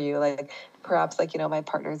time for you. Like perhaps like, you know, my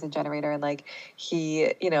partner is a generator and like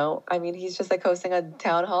he, you know, I mean, he's just like hosting a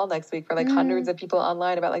town hall next week for like hundreds of people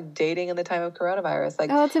online about like dating in the time of coronavirus. Like,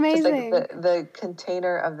 oh, it's amazing. Just like the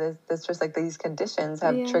container of this just like these conditions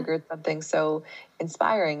have triggered something so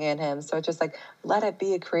inspiring in him. So it's just like, let it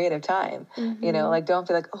be a creative time, you know, like don't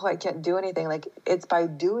feel like, oh, I can't do anything. Like it's by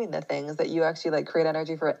doing the things that you actually like create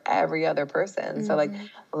energy for every other person. So like,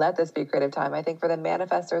 let this be a creative time. I think for the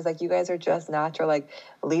manifestors, like you guys are just natural, like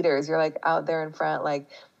leaders. You're like out there in front, like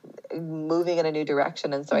moving in a new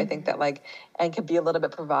direction. And so I think that like, and can be a little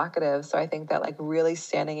bit provocative. So I think that like really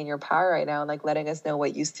standing in your power right now and like letting us know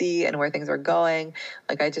what you see and where things are going.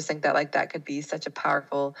 Like, I just think that like that could be such a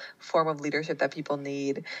powerful form of leadership that people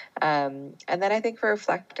need. And then I think for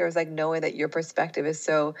reflectors, like knowing that your perspective is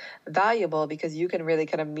so valuable because you can really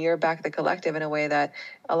kind of mirror back the collective in a way that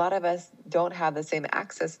a lot of us don't have the same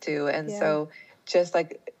access to. And so just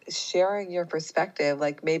like sharing your perspective,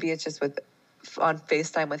 like maybe it's just on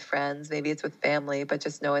FaceTime with friends, maybe it's with family, but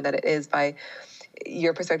just knowing that it is by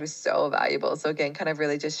your perspective is so valuable. So again, kind of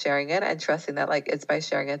really just sharing it and trusting that like it's by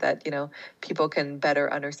sharing it that, you know, people can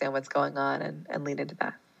better understand what's going on and lean into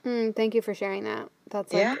that. Thank you for sharing that.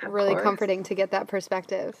 That's like really comforting to get that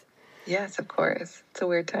perspective. Yes, of course. It's a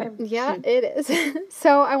weird time. Yeah, it is.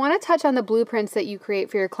 So I want to touch on the blueprints that you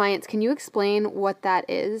create for your clients. Can you explain what that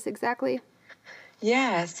is exactly?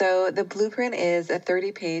 Yeah, so the blueprint is a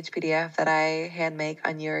 30-page PDF that I hand make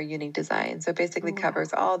on your unique design. So it basically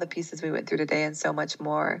covers all the pieces we went through today and so much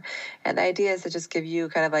more. And the idea is to just give you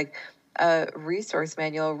kind of like a resource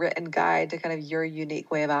manual, written guide to kind of your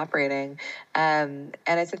unique way of operating. And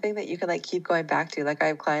it's a thing that you can like keep going back to. Like I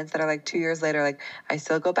have clients that are like 2 years later, like I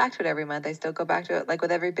still go back to it every month. I still go back to it like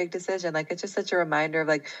with every big decision. Like it's just such a reminder of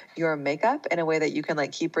like your makeup in a way that you can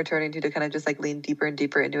like keep returning to kind of just like lean deeper and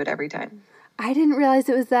deeper into it every time. I didn't realize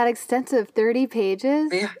it was that extensive, 30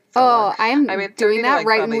 pages. Yeah. I'm doing that like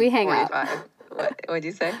right when we hang 45. up. What'd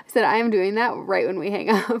you say? I said I am doing that right when we hang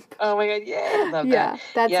up. Oh my God, yeah, I love Yeah,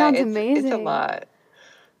 that. sounds It's amazing. a lot.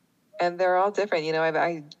 And they're all different.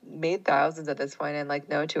 I made thousands at this point, and like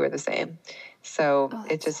no two are the same. So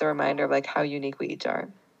it's just a reminder of like how unique we each are.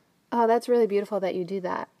 Oh, that's really beautiful that you do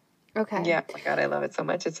that. Okay. Yeah, oh my God, I love it so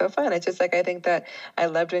much. It's so fun. It's just like, I think that I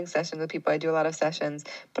love doing sessions with people. I do a lot of sessions,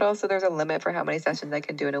 but also there's a limit for how many sessions I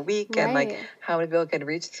can do in a week and like how many people can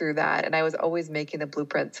reach through that. And I was always making the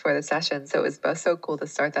blueprints for the session. So it was so cool to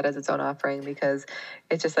start that as its own offering, because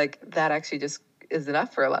it's just like that actually just is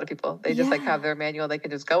enough for a lot of people. They just like have their manual, they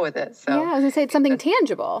can just go with it. So yeah, I was gonna say it's something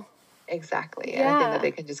tangible. Exactly. And I think that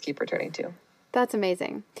they can just keep returning to. That's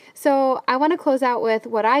amazing. So I want to close out with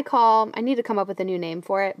what I need to come up with a new name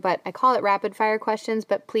for it, but I call it rapid fire questions,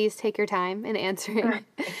 but please take your time in answering.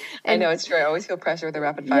 I know, it's true. I always feel pressure with the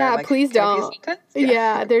rapid fire. Yeah, like, please don't.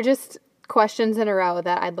 Yeah, they're just questions in a row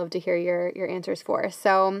that I'd love to hear your answers for.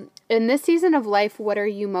 So in this season of life, what are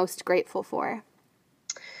you most grateful for?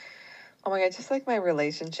 Oh my God, just like my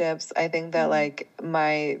relationships. I think that like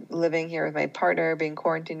my living here with my partner, being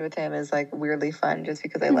quarantined with him is like weirdly fun just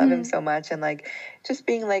because I love him so much. And like just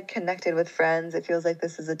being like connected with friends. It feels like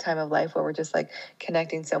this is a time of life where we're just like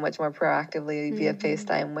connecting so much more proactively via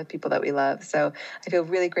FaceTime with people that we love. So I feel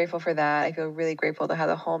really grateful for that. I feel really grateful to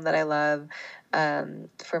have a home that I love,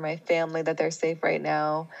 for my family, that they're safe right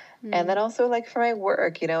now. And then also like for my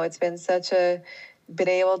work, it's been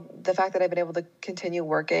the fact that I've been able to continue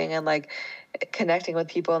working and like connecting with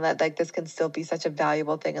people, and that like this can still be such a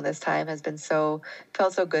valuable thing in this time has been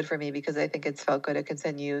felt so good for me, because I think it's felt good to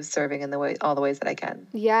continue serving in all the ways that I can.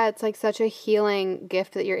 Yeah, it's like such a healing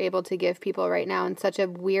gift that you're able to give people right now in such a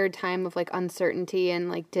weird time of like uncertainty and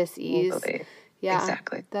like dis-ease. Totally. Yeah,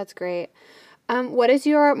 exactly. That's great. What is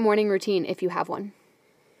your morning routine if you have one?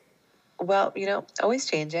 Well, always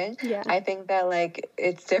changing. Yeah. I think that like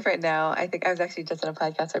it's different now. I think I was actually just on a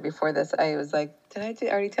podcast right before this. I was like, did I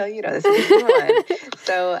already tell you? No, this is a new one.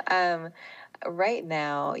 So right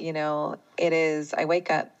now, it is, I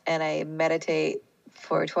wake up and I meditate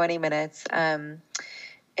for 20 minutes in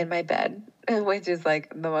my bed, which is like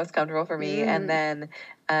the most comfortable for me. And then,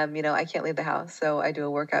 I can't leave the house. So I do a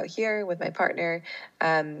workout here with my partner.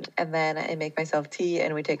 And then I make myself tea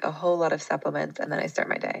and we take a whole lot of supplements, and then I start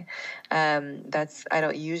my day. I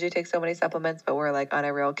don't usually take so many supplements, but we're like on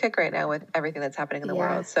a real kick right now with everything that's happening in the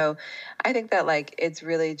world. So I think that like, it's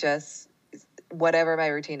really just whatever my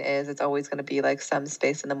routine is, it's always going to be like some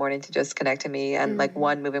space in the morning to just connect to me and like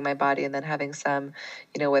one, moving my body, and then having some,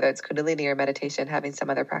 whether it's Kundalini or meditation, having some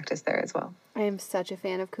other practice there as well. I am such a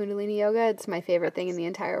fan of Kundalini yoga. It's my favorite thing in the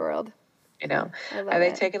entire world.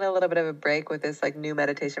 I've taken a little bit of a break with this like new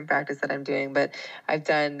meditation practice that I'm doing, but I've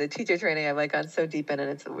done the teacher training. I've like gone so deep in,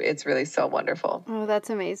 and it's really so wonderful. Oh, that's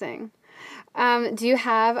amazing. Do you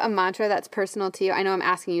have a mantra that's personal to you? I know I'm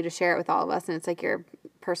asking you to share it with all of us, and it's like your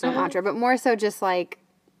personal mantra, but more so just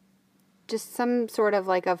some sort of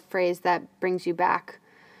like a phrase that brings you back.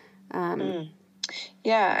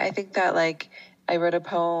 Yeah, I think that like I wrote a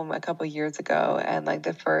poem a couple years ago, and like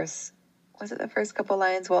the first couple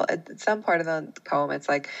lines? Well, it's some part of the poem, it's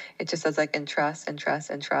like, it just says like, and trust and trust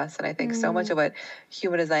and trust. And I think so much of what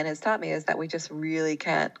human design has taught me is that we just really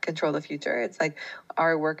can't control the future. It's like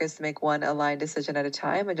our work is to make one aligned decision at a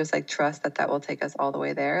time, and just like trust that will take us all the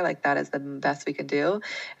way there. Like that is the best we can do.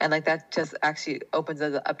 And like that just actually opens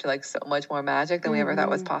us up to like so much more magic than we ever thought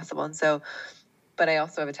was possible. And so, but I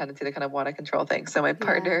also have a tendency to kind of want to control things. So my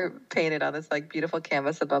partner painted on this like beautiful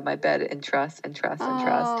canvas above my bed, and trust and trust and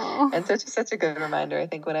trust. And so it's just such a good reminder. I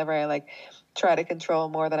think whenever I like try to control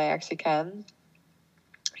more than I actually can,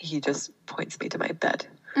 he just points me to my bed.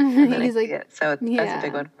 And then he's like, it. So that's a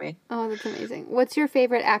big one for me. Oh, that's amazing. What's your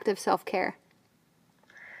favorite act of self-care?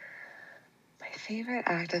 My favorite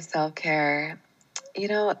act of self-care,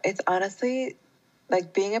 it's honestly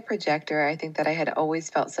like being a projector. I think that I had always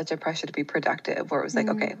felt such a pressure to be productive, where it was like,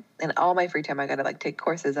 okay, in all my free time, I got to like take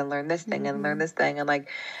courses and learn this thing and learn this thing. And like,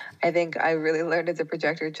 I think I really learned as a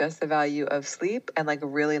projector just the value of sleep and like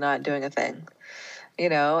really not doing a thing,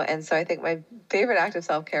 And so I think my favorite act of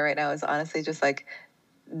self-care right now is honestly just like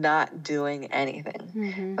not doing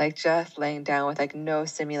anything, like just laying down with like no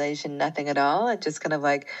stimulation, nothing at all, and just kind of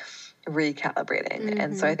like recalibrating.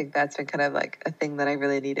 And so I think that's been kind of like a thing that I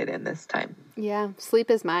really needed in this time. Yeah, sleep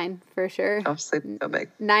is mine for sure. Oh, sleep is so big.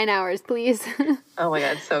 9 hours, please. Oh my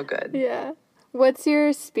God, so good. Yeah. What's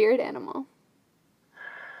your spirit animal?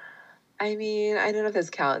 I mean, I don't know if this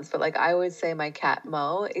counts, but like I would say my cat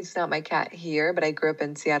Mo. It's not my cat here, but I grew up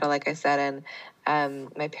in Seattle, like I said,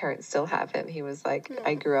 My parents still have him. He was like,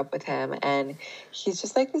 I grew up with him, and he's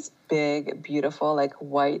just like this big, beautiful, like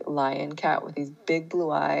white lion cat with these big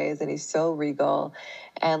blue eyes, and he's so regal.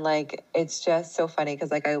 And like, it's just so funny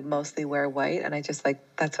because like I mostly wear white, and I just like,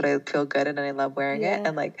 that's what I feel good in, and I love wearing it.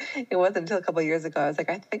 And like, it wasn't until a couple of years ago, I was like,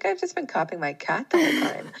 I think I've just been copying my cat the whole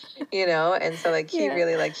time, And so like, he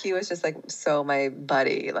really like, he was just like so my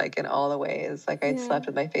buddy, like in all the ways. Like I'd slept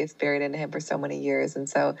with my face buried into him for so many years. And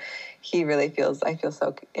so he really I feel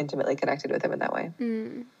so intimately connected with him in that way.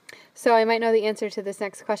 So I might know the answer to this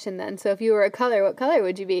next question then. So if you were a color, what color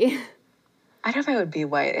would you be? I don't know if I would be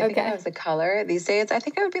white. I think if I was a color these days, I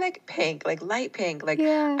think I would be like pink, like light pink. Like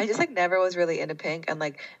I just like never was really into pink, and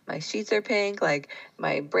like my sheets are pink, like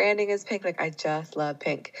my branding is pink. Like I just love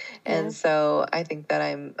pink. And so I think that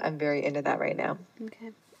I'm very into that right now.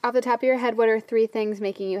 Okay. Off the top of your head, what are 3 things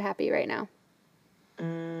making you happy right now?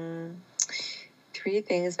 3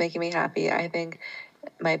 things making me happy. I think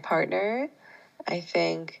my partner. I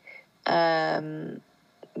think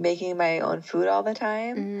making my own food all the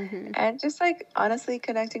time, and just like honestly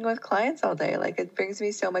connecting with clients all day. Like it brings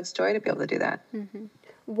me so much joy to be able to do that.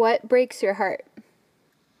 What breaks your heart?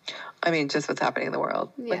 I mean, just what's happening in the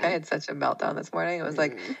world. Like I had such a meltdown this morning. It was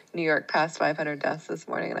like New York passed 500 deaths this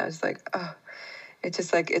morning, and I was just like, oh, it's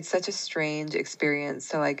just like, it's such a strange experience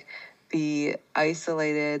to like be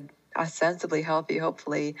isolated, ostensibly healthy,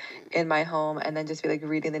 hopefully, in my home, and then just be like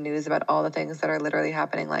reading the news about all the things that are literally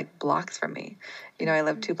happening like blocks from me. I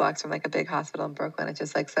live 2 blocks from like a big hospital in Brooklyn. It's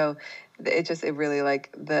just like, so it really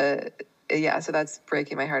like so that's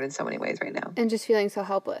breaking my heart in so many ways right now. And just feeling so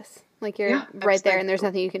helpless. Like you're right there, like, and there's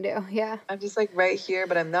nothing you can do. Yeah. I'm just like right here,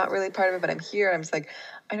 but I'm not really part of it, but I'm here. And I'm just like,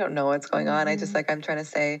 I don't know what's going on. I just like, I'm trying to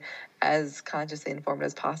stay as consciously informed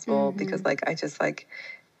as possible because like, I just like,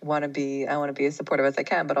 I want to be as supportive as I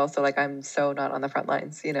can, but also like I'm so not on the front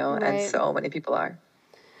lines, and so many people are.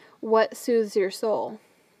 What soothes your soul?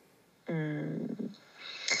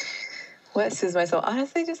 What soothes my soul?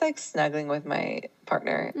 Honestly, just like snuggling with my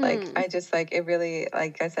partner. Like I just like it really,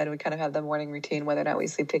 like I said, we kind of have the morning routine, whether or not we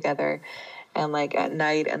sleep together, and like at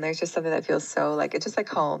night, and there's just something that feels so like, it's just like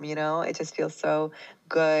home, it just feels so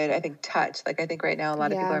good. I think touch, like I think right now a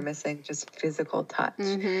lot of people are missing just physical touch.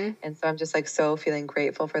 And so I'm just like so feeling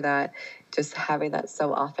grateful for that, just having that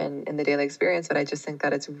so often in the daily experience. But I just think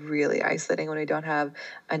that it's really isolating when we don't have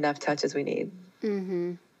enough touch as we need.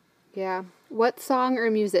 Yeah. What song or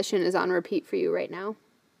musician is on repeat for you right now?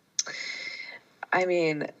 I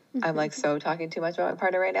mean, I'm like so talking too much about my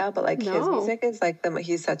partner right now, but like his music is like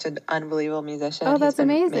he's such an unbelievable musician. Oh, that's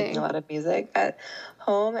amazing. He's been making a lot of music at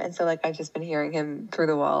home, and so like I've just been hearing him through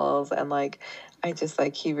the walls, and like I just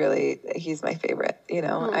like he's my favorite.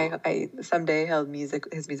 I someday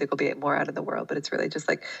his music will be more out of the world, but it's really just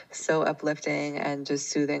like so uplifting and just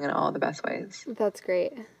soothing in all the best ways. That's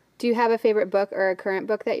great. Do you have a favorite book or a current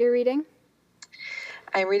book that you're reading?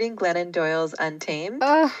 I'm reading Glennon Doyle's Untamed.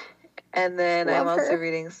 And then I'm also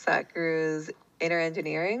reading Satguru's Inner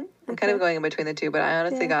Engineering. I'm kind of going in between the two, but I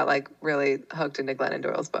honestly got like really hooked into Glennon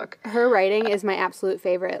Doyle's book. Her writing is my absolute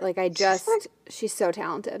favorite. Like she's so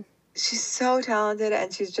talented. She's so talented,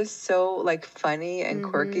 and she's just so like funny and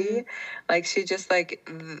quirky. Like she just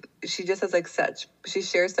has like she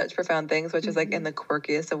shares such profound things, which is like in the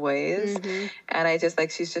quirkiest of ways. And I just like,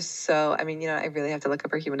 she's just so, I mean, I really have to look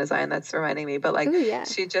up her human design. That's reminding me, but like,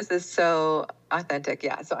 she just is so authentic.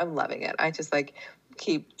 Yeah. So I'm loving it. I just like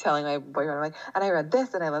keep telling my boyfriend, I'm like, and I read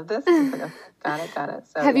this and I love this. And like, oh, got it.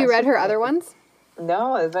 So have you read her other ones?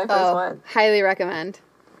 No, it's my first one. Highly recommend.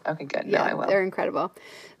 Okay, good. No, I will. They're incredible.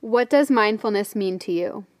 What does mindfulness mean to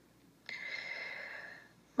you?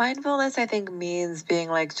 Mindfulness, I think, means being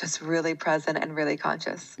like just really present and really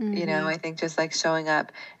conscious. I think just like showing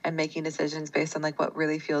up and making decisions based on like what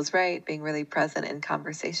really feels right, being really present in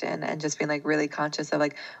conversation, and just being like really conscious of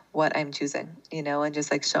like what I'm choosing, and just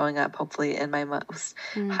like showing up hopefully in my most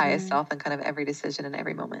highest self in kind of every decision and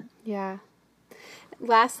every moment. Yeah.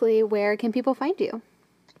 Lastly, where can people find you?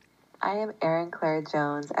 I am Erin Claire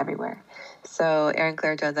Jones everywhere. So Erin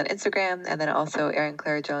Claire Jones on Instagram, and then also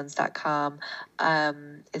erinclairejones.com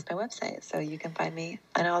is my website. So you can find me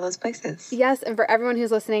in all those places. Yes, and for everyone who's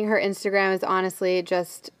listening, her Instagram is honestly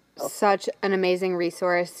just such an amazing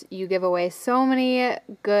resource. You give away so much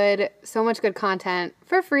good content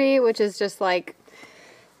for free, which is just like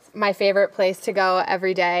my favorite place to go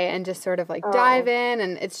every day and just sort of like dive in,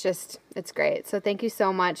 and it's great. So thank you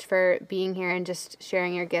so much for being here and just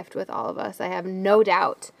sharing your gift with all of us. I have no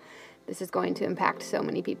doubt this is going to impact so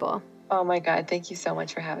many people. Oh my God, thank you so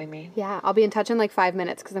much for having me. Yeah, I'll be in touch in like 5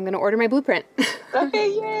 minutes because I'm going to order my blueprint. Okay,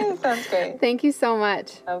 yay, sounds great. Thank you so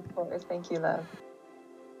much. Of course, thank you, love.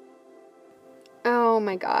 Oh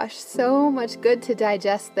my gosh, so much good to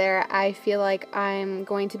digest there. I feel like I'm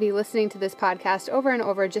going to be listening to this podcast over and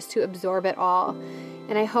over just to absorb it all.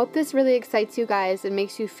 And I hope this really excites you guys and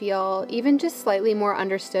makes you feel even just slightly more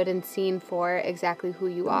understood and seen for exactly who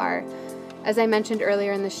you are. As I mentioned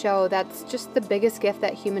earlier in the show, that's just the biggest gift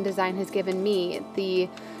that human design has given me, the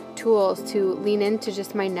tools to lean into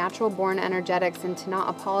just my natural born energetics and to not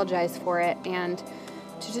apologize for it and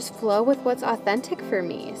to just flow with what's authentic for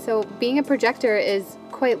me. So being a projector is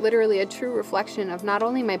quite literally a true reflection of not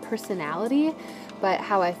only my personality, but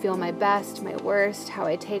how I feel my best, my worst, how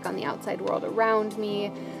I take on the outside world around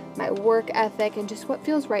me, my work ethic, and just what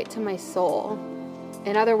feels right to my soul.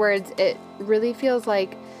 In other words, it really feels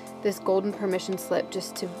like this golden permission slip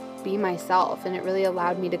just to be myself, and it really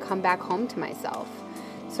allowed me to come back home to myself.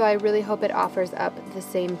 So I really hope it offers up the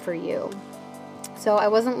same for you. So I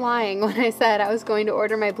wasn't lying when I said I was going to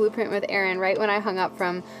order my blueprint with Erin right when I hung up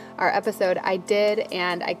from our episode. I did,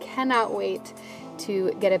 and I cannot wait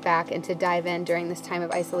to get it back and to dive in during this time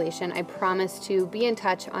of isolation. I promise to be in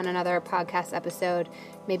touch on another podcast episode,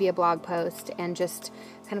 maybe a blog post, and just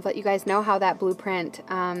kind of let you guys know how that blueprint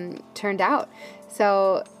turned out.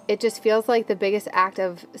 So it just feels like the biggest act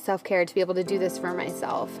of self-care to be able to do this for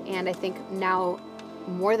myself. And I think now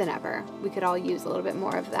more than ever, we could all use a little bit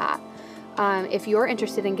more of that. If you're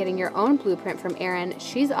interested in getting your own blueprint from Erin,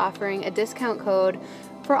 she's offering a discount code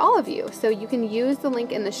for all of you. So you can use the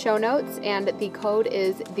link in the show notes, and the code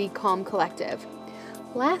is The Calm Collective.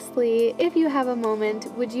 Lastly, if you have a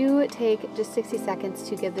moment, would you take just 60 seconds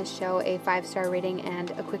to give this show a 5-star rating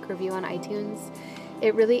and a quick review on iTunes?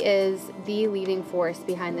 It really is the leading force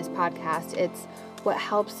behind this podcast. It's what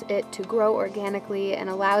helps it to grow organically and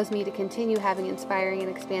allows me to continue having inspiring and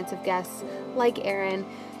expansive guests like Erin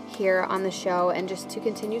here on the show, and just to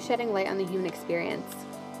continue shedding light on the human experience.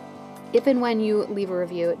 If and when you leave a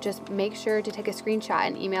review, just make sure to take a screenshot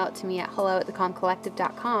and email it to me at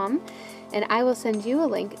hello@thecalmcollective.com, and I will send you a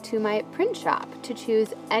link to my print shop to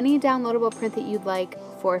choose any downloadable print that you'd like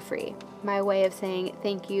for free. My way of saying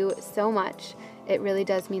thank you so much. It really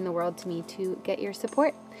does mean the world to me to get your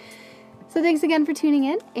support. So thanks again for tuning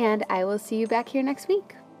in, and I will see you back here next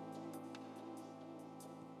week.